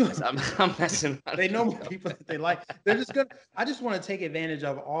 that No, too. I'm messing around. They know more people that they like. They're just good. I just want to take advantage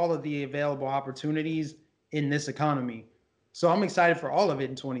of all of the available opportunities in this economy. So I'm excited for all of it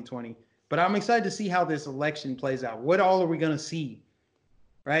in 2020. But I'm excited to see how this election plays out. What all are we going to see?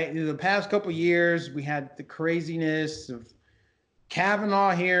 Right? In the past couple of years, we had the craziness of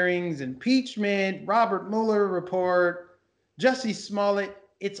Kavanaugh hearings, impeachment, Robert Mueller report, Jussie Smollett.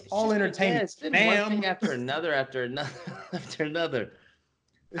 It's It's all just been, yeah, entertainment, it's been one ma'am. thing after another, after another, after another.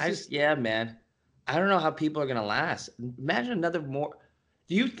 It's just Yeah, man. I don't know how people are gonna last. Imagine another more.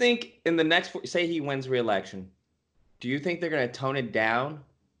 Do you think in the next, say he wins re-election, do you think they're gonna tone it down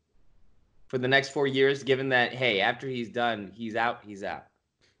for the next 4 years, given that, hey, after he's done, he's out, he's out?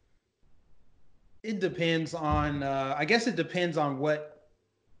 it depends on. I guess it depends on what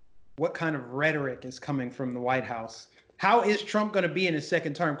kind of rhetoric is coming from the White House. How is Trump going to be in his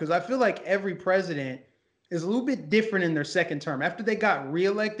second term? Because I feel like every president is a little bit different in their second term. After they got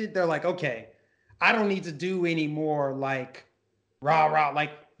reelected, they're like, okay, I don't need to do any more like rah rah.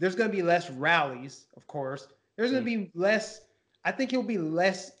 Like there's going to be less rallies, of course. There's going to Mm. be less. I think he'll be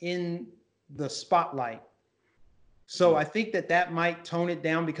less in the spotlight. So Mm. I think that might tone it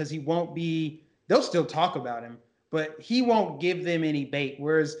down because he won't be. They'll still talk about him, but he won't give them any bait.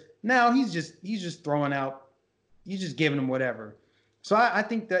 Whereas now he's just throwing out. He's just giving them whatever. So I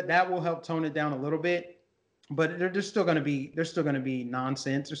think that will help tone it down a little bit. But there's still going to be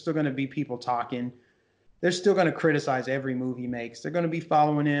nonsense. There's still going to be people talking. They're still going to criticize every move he makes. They're going to be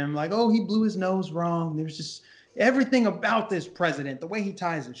following him like, oh, he blew his nose wrong. There's just everything about this president, the way he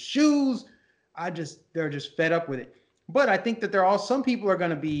ties his shoes. They're just fed up with it. But I think that there are some people are going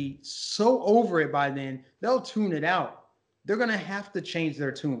to be so over it by then, they'll tune it out. They're going to have to change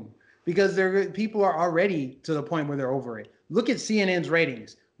their tune because people are already to the point where they're over it. Look at CNN's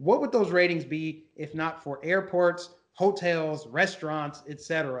ratings. What would those ratings be if not for airports, hotels, restaurants,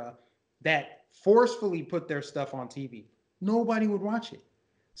 etc., that forcefully put their stuff on TV? Nobody would watch it.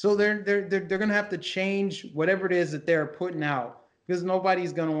 So they're gonna have to change whatever it is that they're putting out because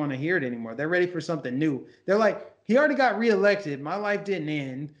nobody's gonna want to hear it anymore. They're ready for something new. They're like, he already got reelected. My life didn't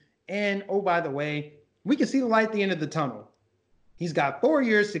end. And oh, by the way, we can see the light at the end of the tunnel. He's got 4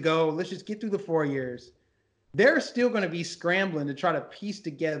 years to go. Let's just get through the 4 years. They're still going to be scrambling to try to piece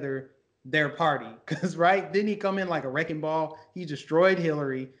together their party. Because, right, didn't he come in like a wrecking ball? He destroyed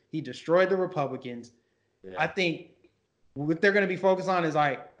Hillary. He destroyed the Republicans. I Yeah. think what they're going to be focused on is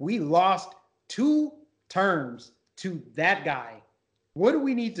like, we lost 2 terms to that guy. What do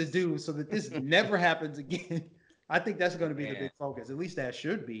we need to do so that this never happens again? I think that's going to be the Man. big focus. At least that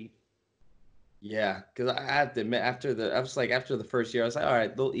should be. Yeah, because I have to admit, after the first year, I was like, all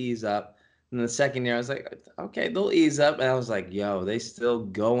right, they'll ease up. And the second year, I was like, okay, they'll ease up. And I was like, yo, they still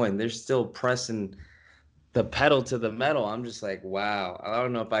going. They're still pressing. the pedal to the metal. I'm just like, wow. I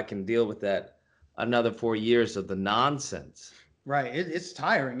don't know if I can deal with that another 4 years of the nonsense. Right. It's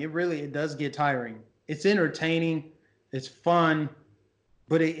tiring. It does get tiring. It's entertaining. It's fun,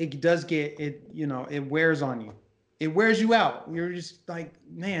 but it does get it. It wears on you. It wears you out. You're just like,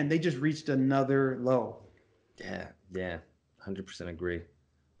 man, they just reached another low. Yeah, yeah, 100% agree. Yes,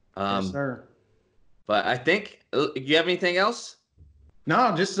 Um, sir. but I think, you have anything else?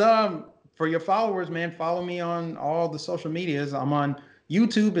 No, just for your followers, man, follow me on all the social medias. I'm on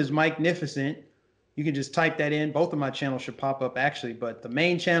YouTube as Mike Nificent. You can just type that in. Both of my channels should pop up actually, but the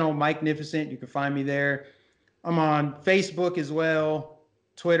main channel, Mike Nificent, you can find me there. I'm on Facebook as well,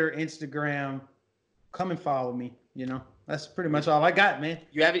 Twitter, Instagram. Come and follow me. That's pretty much all I got, man.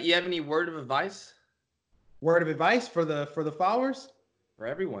 You have any word of advice Word of advice for the followers, for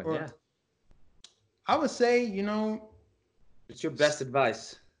everyone? or Yeah. I would say, What's your best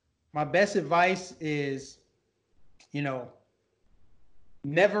advice? my best advice is, you know,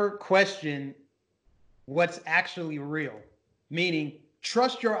 never question what's actually real. Meaning,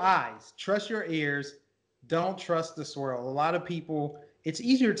 trust your eyes, trust your ears, don't trust the swirl. A lot of people, it's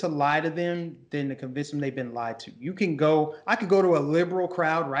easier to lie to them than to convince them they've been lied to. I could go to a liberal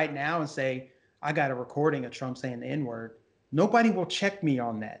crowd right now and say, I got a recording of Trump saying the N-word. Nobody will check me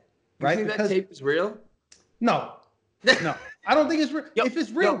on that, You right? think that tape is real? No, no, I don't think it's real. Yo, If it's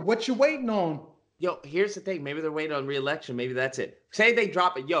real, yo. what you waiting on? Yo, here's the thing. Maybe they're waiting on re-election. Maybe that's it. Say they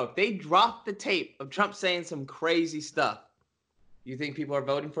drop it. Yo, if they drop the tape of Trump saying some crazy stuff, you think people are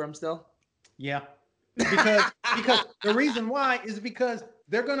voting for him still? Yeah, because the reason why is because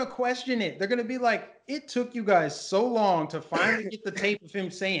they're gonna question it. They're gonna be like, it took you guys so long to finally get the tape of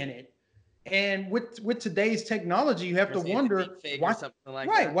him saying it, and with today's technology, you have Or to say it's a wonder deep fake or why. something like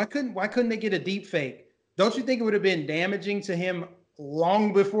Right? that. Why couldn't they get a deep fake? Don't you think it would have been damaging to him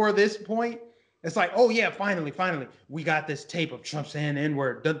long before this point? It's like, oh yeah, finally, we got this tape of Trump saying the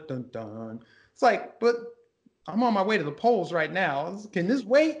N-word. Dun dun dun. It's like, but I'm on my way to the polls right now. Can this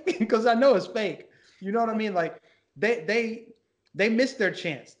wait? Because I know it's fake. You know what I mean? Like they missed their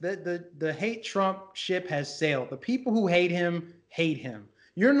chance. The hate Trump ship has sailed. The people who hate him hate him.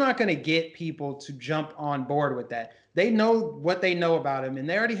 You're not going to get people to jump on board with that. They know what they know about him, and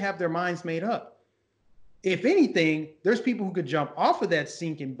they already have their minds made up. If anything, there's people who could jump off of that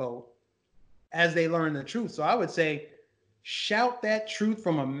sinking boat as they learn the truth. So I would say, shout that truth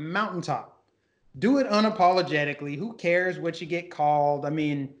from a mountaintop. Do it unapologetically. Who cares what you get called? I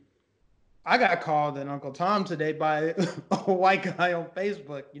mean, I got called an Uncle Tom today by a white guy on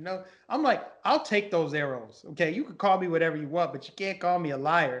Facebook. I'm like, I'll take those arrows. Okay, you can call me whatever you want, but you can't call me a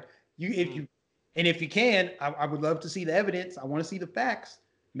liar. If you can, I would love to see the evidence. I want to see the facts.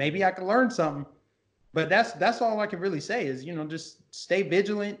 Maybe I can learn something. But that's all I can really say is, just stay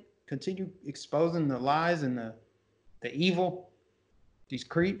vigilant, continue exposing the lies and the evil. These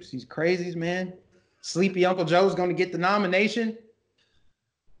creeps, these crazies, man. Sleepy Uncle Joe's going to get the nomination.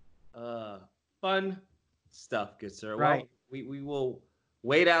 Fun stuff, good sir. Right. Well, we will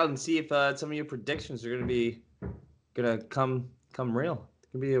wait out and see if some of your predictions are gonna come real. It's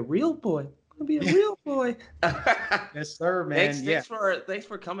gonna be a real boy. Gonna be a real boy. Yes, sir, man. Thanks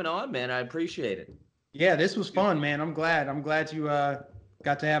for coming on, man. I appreciate it. Yeah, this was fun, man. I'm glad you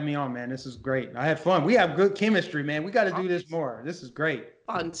got to have me on, man. This is great. I had fun. We have good chemistry, man. We got to do this more. This is great.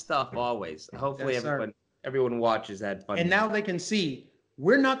 Fun stuff always. Hopefully Yes, everyone watches that fun. And now they can see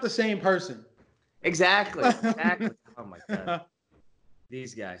we're not the same person. Exactly. Oh my God.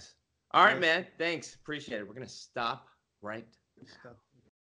 These guys. All right, man. Thanks. Appreciate it. We're gonna stop right now.